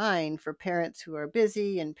that in mind, for parents who are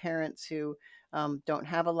busy and parents who don't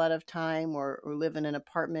have a lot of time, or live in an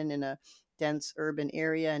apartment in a dense urban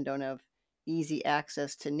area and don't have easy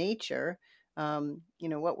access to nature,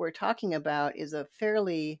 what we're talking about is a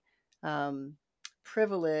fairly um,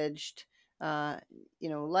 privileged, uh,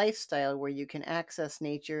 lifestyle where you can access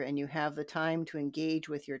nature and you have the time to engage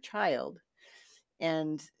with your child.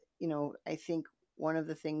 And, I think one of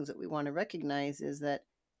the things that we want to recognize is that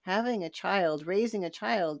having a child, raising a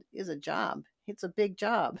child, is a job. It's a big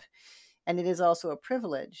job. And it is also a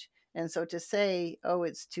privilege. And so to say, oh,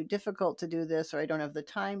 it's too difficult to do this, or I don't have the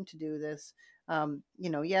time to do this,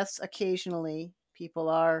 yes, occasionally people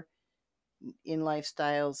are in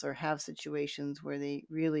lifestyles or have situations where they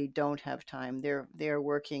really don't have time. They're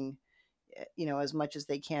working, as much as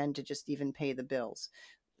they can to just even pay the bills.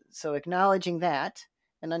 So acknowledging that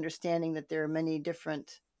and understanding that there are many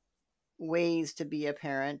different ways to be a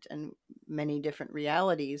parent and many different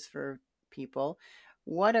realities for people,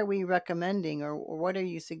 what are we recommending, or what are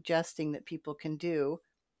you suggesting that people can do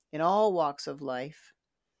in all walks of life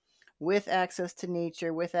with access to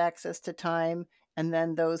nature, with access to time, and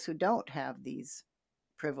then those who don't have these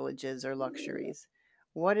privileges or luxuries?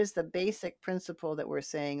 What is the basic principle that we're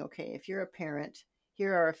saying, okay, if you're a parent,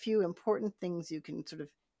 here are a few important things you can sort of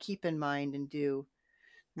keep in mind and do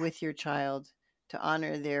with your child to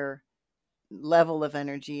honor their level of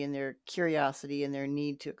energy and their curiosity and their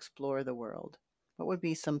need to explore the world? What would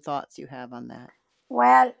be some thoughts you have on that?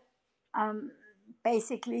 Well, um,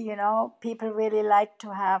 basically, people really like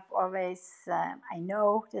to have always, I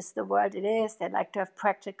know this is the world it is, they like to have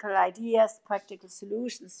practical ideas, practical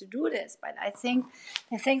solutions to do this, but I think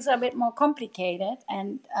the things are a bit more complicated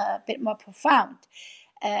and a bit more profound.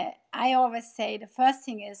 I always say the first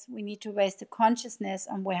thing is we need to raise the consciousness,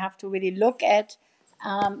 and we have to really look at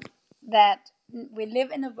um, that we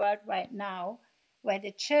live in a world right now where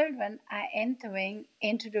the children are entering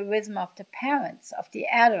into the rhythm of the parents, of the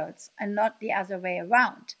adults, and not the other way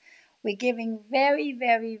around. We're giving very,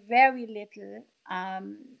 very,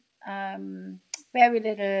 um, very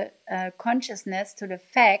little consciousness to the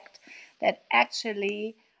fact that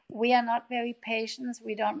actually we are not very patient.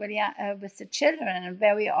 We don't really with the children, and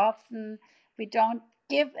very often we don't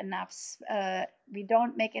give enough. We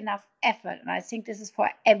don't make enough effort, and I think this is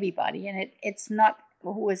for everybody. And it's not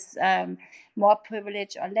who is more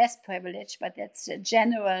privileged or less privileged, but that's a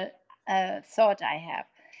general thought I have.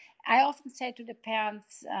 I often say to the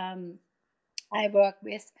parents I work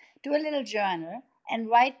with, do a little journal and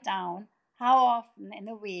write down how often in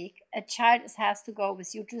a week a child has to go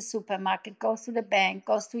with you to the supermarket, goes to the bank,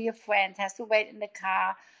 goes to your friend, has to wait in the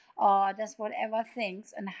car, or does whatever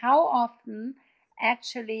things, and how often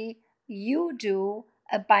actually you do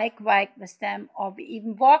a bike ride with them, or we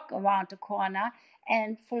even walk around the corner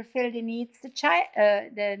and fulfill the needs of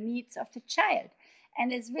the child.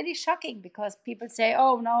 And it's really shocking because people say,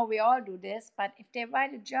 oh no, we all do this. But if they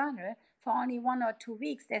write a journal for only 1 or 2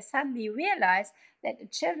 weeks, they suddenly realize that the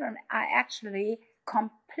children are actually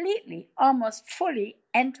completely, almost fully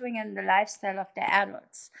entering in the lifestyle of the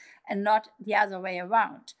adults and not the other way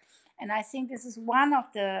around. And I think this is one of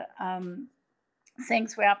the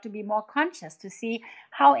things we have to be more conscious to see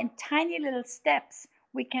how, in tiny little steps,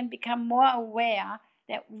 we can become more aware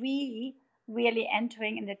that we really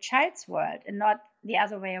entering in the child's world and not the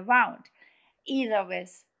other way around, either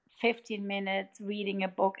with 15 minutes reading a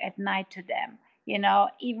book at night to them,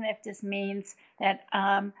 even if this means that,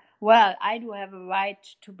 well, I do have a right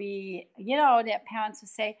to be, their parents who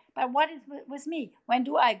say, but what is with me? When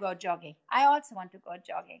do I go jogging? I also want to go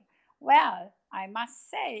jogging. Well, I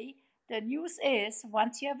must say, the news is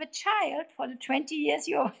once you have a child, for the 20 years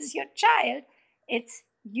you're with your child, it's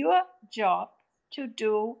your job to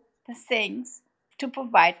do the things to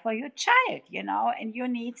provide for your child, and your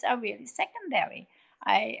needs are really secondary.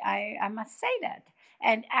 I must say that.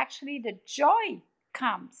 And actually, the joy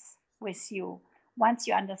comes with you once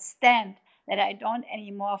you understand that I don't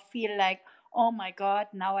anymore feel like, oh my God,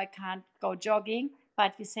 now I can't go jogging.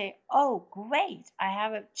 But you say, oh, great, I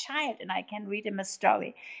have a child and I can read him a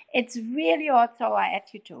story. It's really also our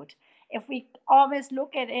attitude. If we always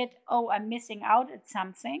look at it, oh, I'm missing out at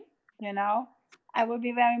something, you know, I will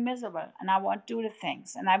be very miserable and I won't do the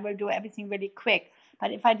things and I will do everything really quick.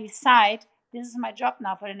 But if I decide this is my job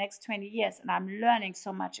now for the next 20 years and I'm learning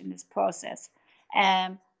so much in this process,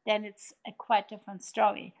 then it's a quite different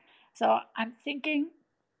story. So I'm thinking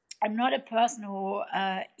I'm not a person who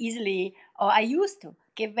easily, or I used to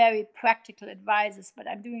give very practical advices, but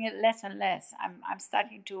I'm doing it less and less. I'm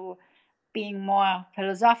starting to being more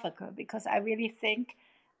philosophical because I really think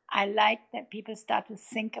I like that people start to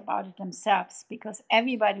think about it themselves, because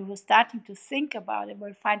everybody who's starting to think about it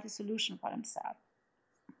will find a solution for themselves.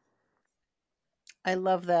 I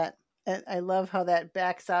love that. And I love how that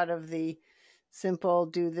backs out of the simple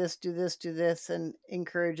do this, do this, do this, and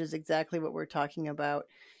encourages exactly what we're talking about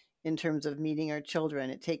in terms of meeting our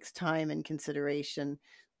children. It takes time and consideration.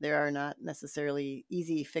 There are not necessarily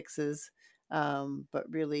easy fixes, but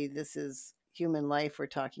really, this is human life we're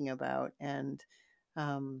talking about. And,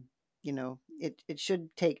 it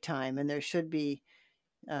should take time and there should be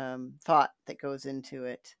thought that goes into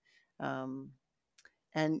it. Um,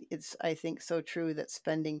 and it's, I think, so true that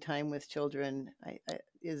spending time with children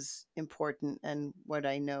is important. And what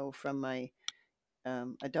I know from my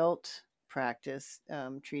adult practice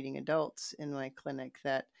treating adults in my clinic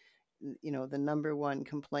that the number one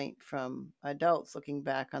complaint from adults looking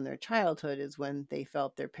back on their childhood is when they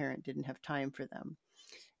felt their parent didn't have time for them.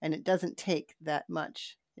 And it doesn't take that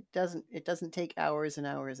much. It doesn't take hours and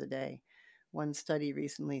hours a day. One study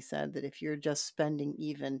recently said that if you're just spending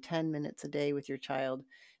even 10 minutes a day with your child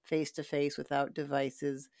face to face without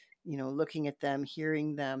devices, looking at them,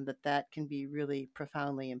 hearing them, that can be really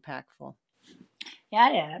profoundly impactful.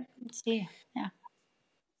 Yeah, yeah. See, yeah.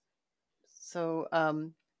 So,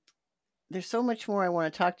 there's so much more I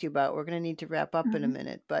want to talk to you about. We're going to need to wrap up in a Mhm.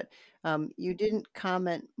 minute, but you didn't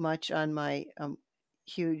comment much on my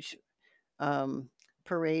huge um,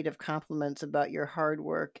 parade of compliments about your hard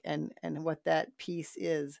work and what that piece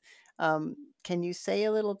is. Um, can you say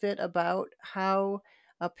a little bit about how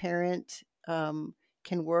a parent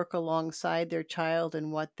can work alongside their child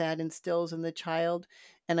and what that instills in the child?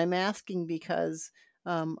 And I'm asking because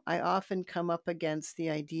I often come up against the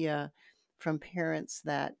idea from parents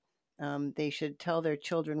that they should tell their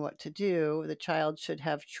children what to do. The child should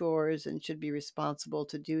have chores and should be responsible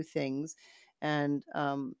to do things. And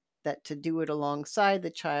that to do it alongside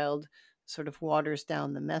the child sort of waters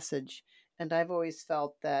down the message. And I've always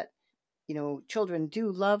felt that, children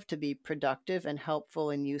do love to be productive and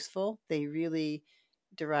helpful and useful. They really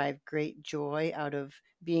derive great joy out of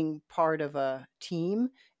being part of a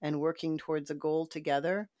team and working towards a goal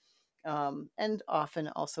together, and often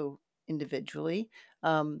also individually.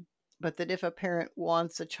 Um, but that if a parent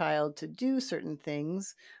wants a child to do certain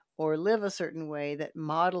things or live a certain way, that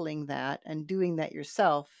modeling that and doing that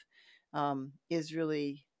yourself is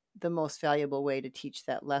really the most valuable way to teach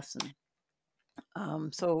that lesson.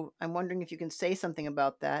 So I'm wondering if you can say something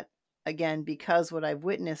about that again, because what I've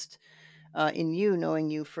witnessed in you, knowing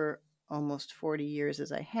you for almost 40 years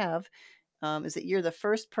as I have, is that you're the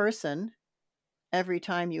first person every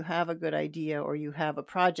time you have a good idea or you have a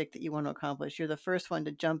project that you want to accomplish, you're the first one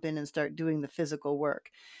to jump in and start doing the physical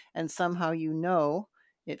work. And somehow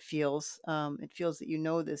it feels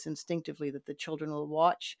that this instinctively, that the children will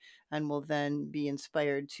watch and will then be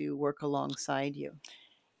inspired to work alongside you.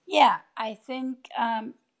 Yeah, I think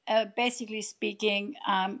basically speaking,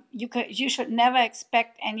 you should never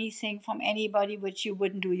expect anything from anybody which you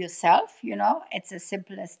wouldn't do yourself. It's as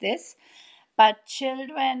simple as this. But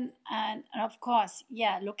children, and of course,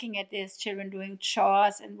 yeah, looking at this, children doing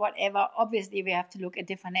chores and whatever, obviously we have to look at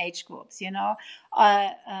different age groups,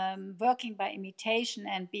 working by imitation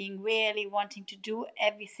and being really wanting to do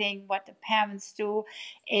everything what the parents do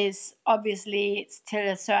is obviously till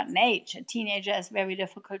a certain age. A teenager is very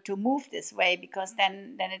difficult to move this way because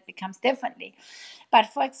then it becomes differently. But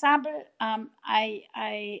for example,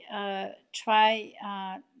 I try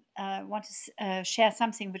want to share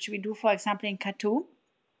something which we do, for example, in Katu.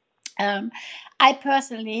 Um, I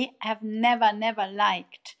personally have never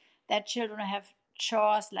liked that children have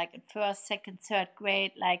chores like in first, second, third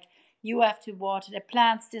grade, like you have to water the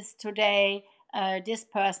plants this today. This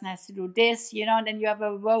person has to do this, and then you have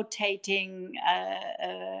a rotating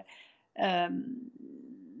um,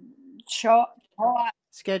 chore.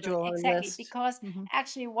 Schedule or Exactly, list. because Hmm.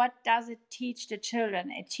 actually, what does it teach the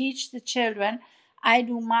children? It teaches the children, I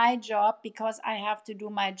do my job because I have to do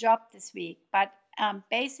my job this week. But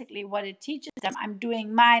basically, what it teaches them, I'm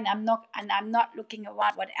doing mine. I'm not looking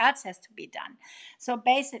around what else has to be done. So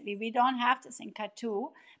basically, we don't have this in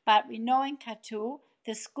Katu, but we know in Katu,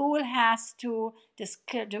 the school has to,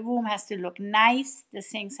 the room has to look nice. The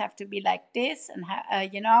things have to be like this, and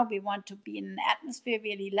we want to be in an atmosphere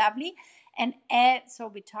really lovely. And so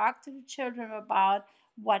we talk to the children about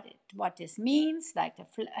what this means. Like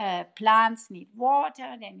the plants need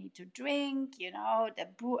water, they need to drink.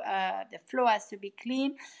 The floor has to be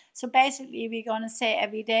clean. So basically, we're gonna say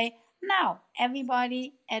every day, now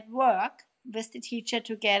everybody at work with the teacher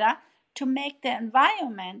together to make the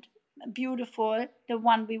environment beautiful, the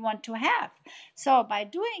one we want to have. So by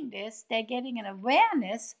doing this, they're getting an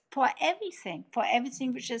awareness for everything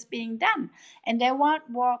which is being done, and they won't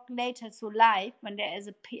walk later through life when there is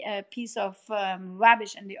a piece of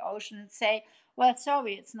rubbish in the ocean and say, well,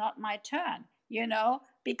 sorry, it's not my turn,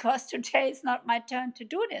 because today is not my turn to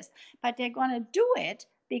do this. But they're going to do it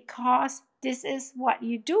because this is what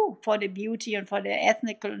you do for the beauty and for the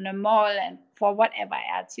ethical and the moral and for whatever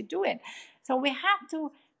else you do it. So we have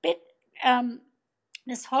to bit um,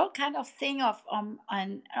 this whole kind of thing of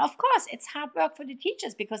and of course it's hard work for the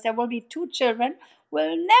teachers because there will be two children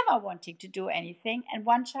will never wanting to do anything and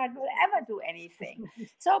one child will ever do anything.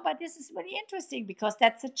 So but this is really interesting because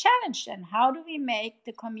that's a challenge. Then how do we make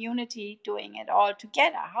the community doing it all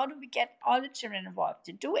together? How do we get all the children involved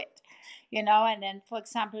to do it? And then, for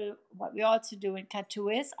example, what we also do in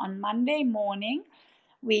Katu is on Monday morning,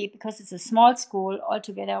 because it's a small school,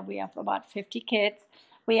 altogether we have about 50 kids.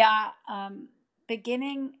 We are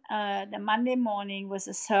beginning the Monday morning with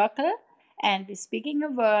a circle, and we're speaking a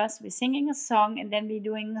verse, we're singing a song, and then we're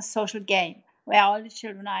doing a social game where all the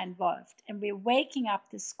children are involved. And we're waking up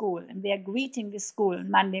the school, and we are greeting the school on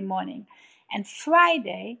Monday morning. And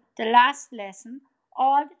Friday, the last lesson,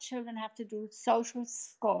 all the children have to do social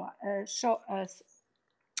score,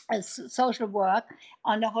 social work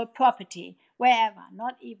on the whole property, wherever,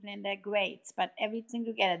 not even in their grades, but everything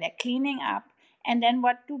together. They're cleaning up. And then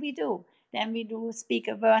what do we do? Then we do speak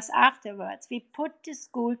a verse afterwards. We put the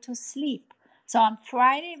school to sleep. So on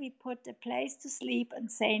Friday, we put the place to sleep and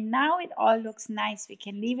say, now it all looks nice. We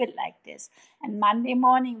can leave it like this. And Monday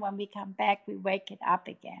morning, when we come back, we wake it up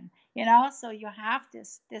again. So you have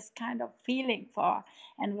this kind of feeling for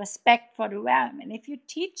and respect for the realm. And if you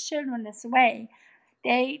teach children this way,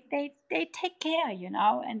 they take care,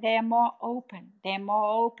 and they are more open. They are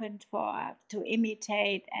more open for to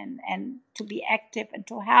imitate and to be active and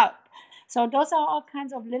to help. So those are all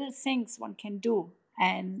kinds of little things one can do,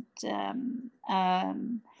 and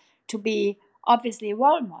to be obviously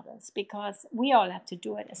role models, because we all have to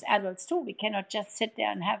do it as adults too. We cannot just sit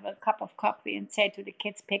there and have a cup of coffee and say to the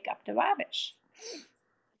kids, pick up the rubbish.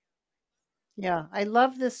 Yeah, I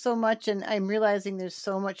love this so much, and I'm realizing there's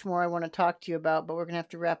so much more I want to talk to you about, but we're going to have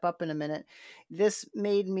to wrap up in a minute. This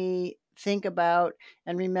made me think about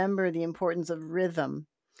and remember the importance of rhythm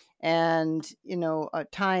and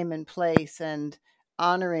time and place and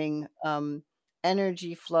honoring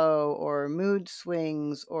energy flow or mood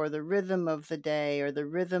swings or the rhythm of the day or the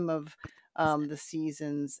rhythm of the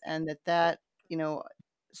seasons, and that you know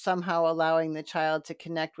somehow allowing the child to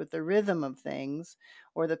connect with the rhythm of things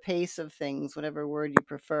or the pace of things, whatever word you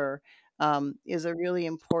prefer, is a really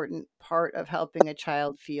important part of helping a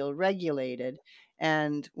child feel regulated.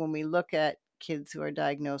 And when we look at kids who are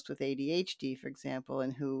diagnosed with ADHD, for example,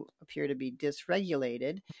 and who appear to be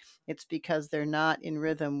dysregulated, it's because they're not in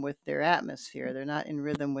rhythm with their atmosphere. They're not in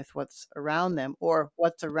rhythm with what's around them, or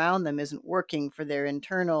what's around them isn't working for their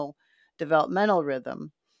internal developmental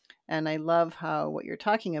rhythm. And I love how what you're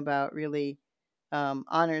talking about really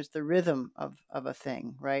honors the rhythm of a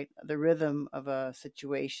thing, right? The rhythm of a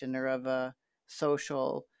situation or of a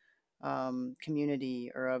social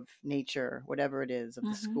community or of nature, whatever it is, of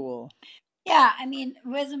the Mm-hmm. school. Yeah, I mean,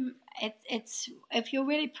 rhythm, it's if you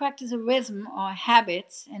really practice a rhythm or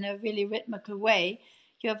habits in a really rhythmical way,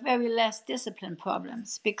 you have very less discipline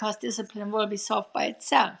problems, because discipline will be solved by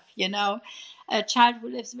itself. A child who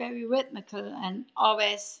lives very rhythmical and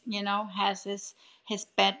always, has his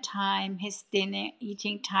bedtime, his dinner,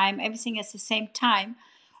 eating time, everything at the same time,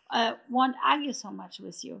 won't argue so much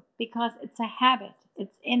with you, because it's a habit.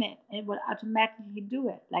 It's in it. It will automatically do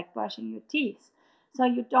it, like brushing your teeth. So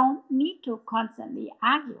you don't need to constantly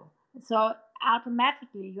argue. So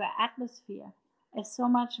automatically your atmosphere is so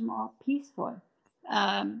much more peaceful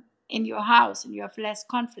in your house, and you have less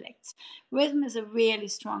conflicts. Rhythm is a really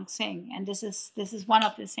strong thing, and this is one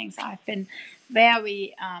of the things I've been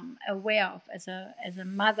very aware of as a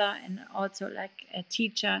mother, and also like a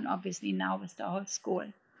teacher, and obviously now with the whole school.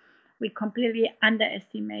 We completely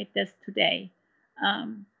underestimate this today.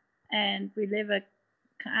 Um, and we live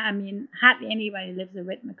hardly anybody lives a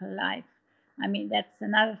rhythmical life. I mean, that's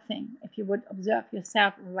another thing. If you would observe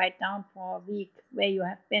yourself and write down for a week where you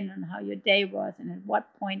have been and how your day was, and at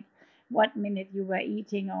what point, what minute you were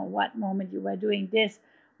eating, or what moment you were doing this,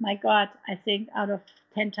 my God, I think out of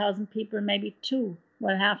 10,000 people, maybe two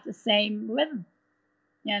will have the same rhythm,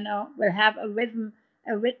 will have a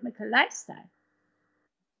rhythmical lifestyle.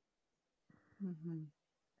 Hmm.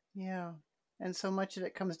 Yeah. And so much of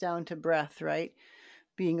it comes down to breath, right?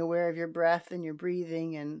 Being aware of your breath and your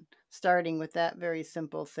breathing and starting with that very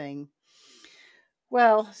simple thing.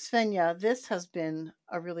 Well, Svenja, this has been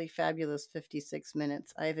a really fabulous 56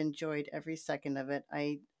 minutes. I've enjoyed every second of it.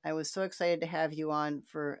 I was so excited to have you on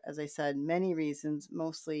for, as I said, many reasons,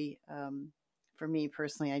 mostly for me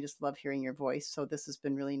personally. I just love hearing your voice. So this has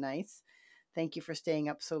been really nice. Thank you for staying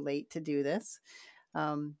up so late to do this.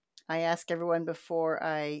 Um, I ask everyone before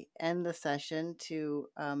I end the session to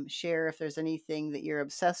share if there's anything that you're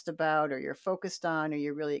obsessed about or you're focused on or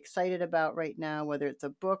you're really excited about right now, whether it's a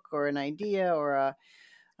book or an idea or a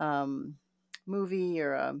um, movie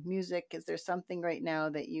or a music. Is there something right now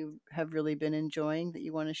that you have really been enjoying that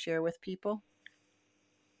you want to share with people?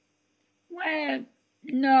 Well,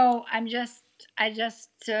 no, I just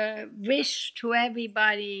wish to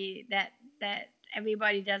everybody that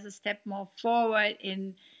everybody does a step more forward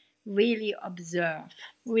in really observe.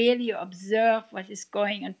 Really observe what is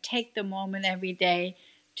going on. Take the moment every day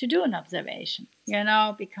to do an observation,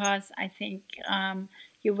 because I think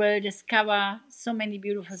you will discover so many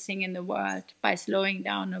beautiful things in the world by slowing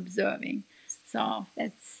down and observing. So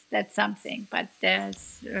that's something, but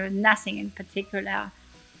there's nothing in particular.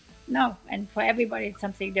 No, and for everybody it's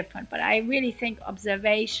something different. But I really think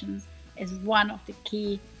observation is one of the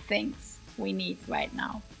key things we need right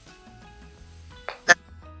now.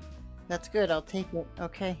 That's good. I'll take it.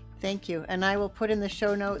 Okay. Thank you. And I will put in the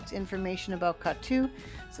show notes information about Katu.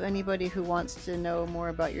 So anybody who wants to know more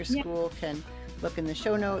about your school can look in the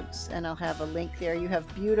show notes, and I'll have a link there. You have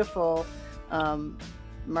beautiful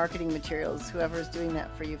marketing materials. Whoever's doing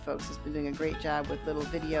that for you folks has been doing a great job with little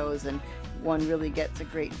videos, and one really gets a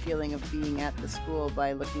great feeling of being at the school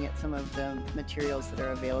by looking at some of the materials that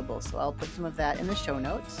are available. So I'll put some of that in the show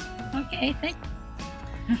notes. Okay, thank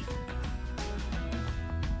you.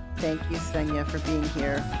 Thank you, Svenja, for being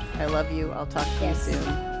here. I love you. I'll talk to you soon.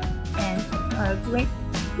 And great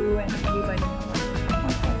to you and everybody.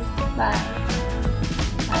 Okay, bye.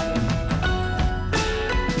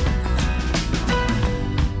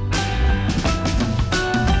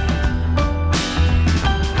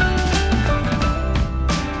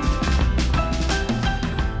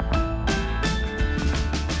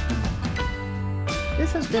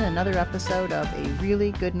 This has been another episode of A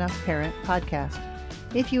Really Good Enough Parent podcast.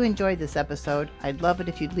 If you enjoyed this episode, I'd love it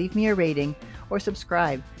if you'd leave me a rating or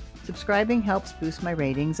subscribe. Subscribing helps boost my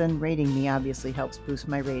ratings, and rating me obviously helps boost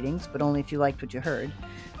my ratings, but only if you liked what you heard.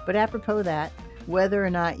 But apropos that, whether or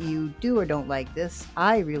not you do or don't like this,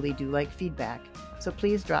 I really do like feedback. So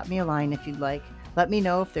please drop me a line if you'd like. Let me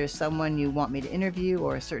know if there's someone you want me to interview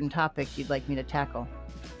or a certain topic you'd like me to tackle.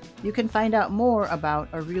 You can find out more about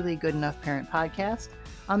A Really Good Enough Parent podcast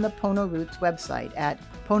on the Pono Roots website at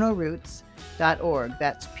ponoroots.org.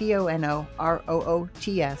 That's PONOROOTS.org.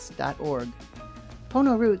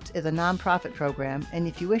 Pono Roots is a nonprofit program, and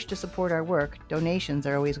if you wish to support our work, donations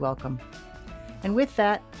are always welcome. And with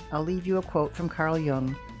that, I'll leave you a quote from Carl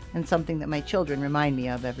Jung, and something that my children remind me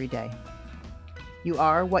of every day. You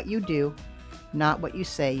are what you do, not what you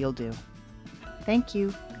say you'll do. Thank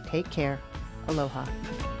you. Take care. Aloha.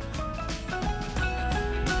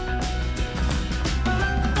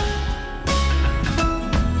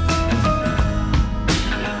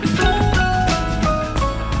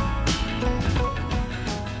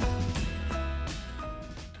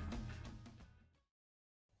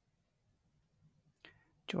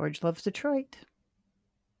 George loves Detroit.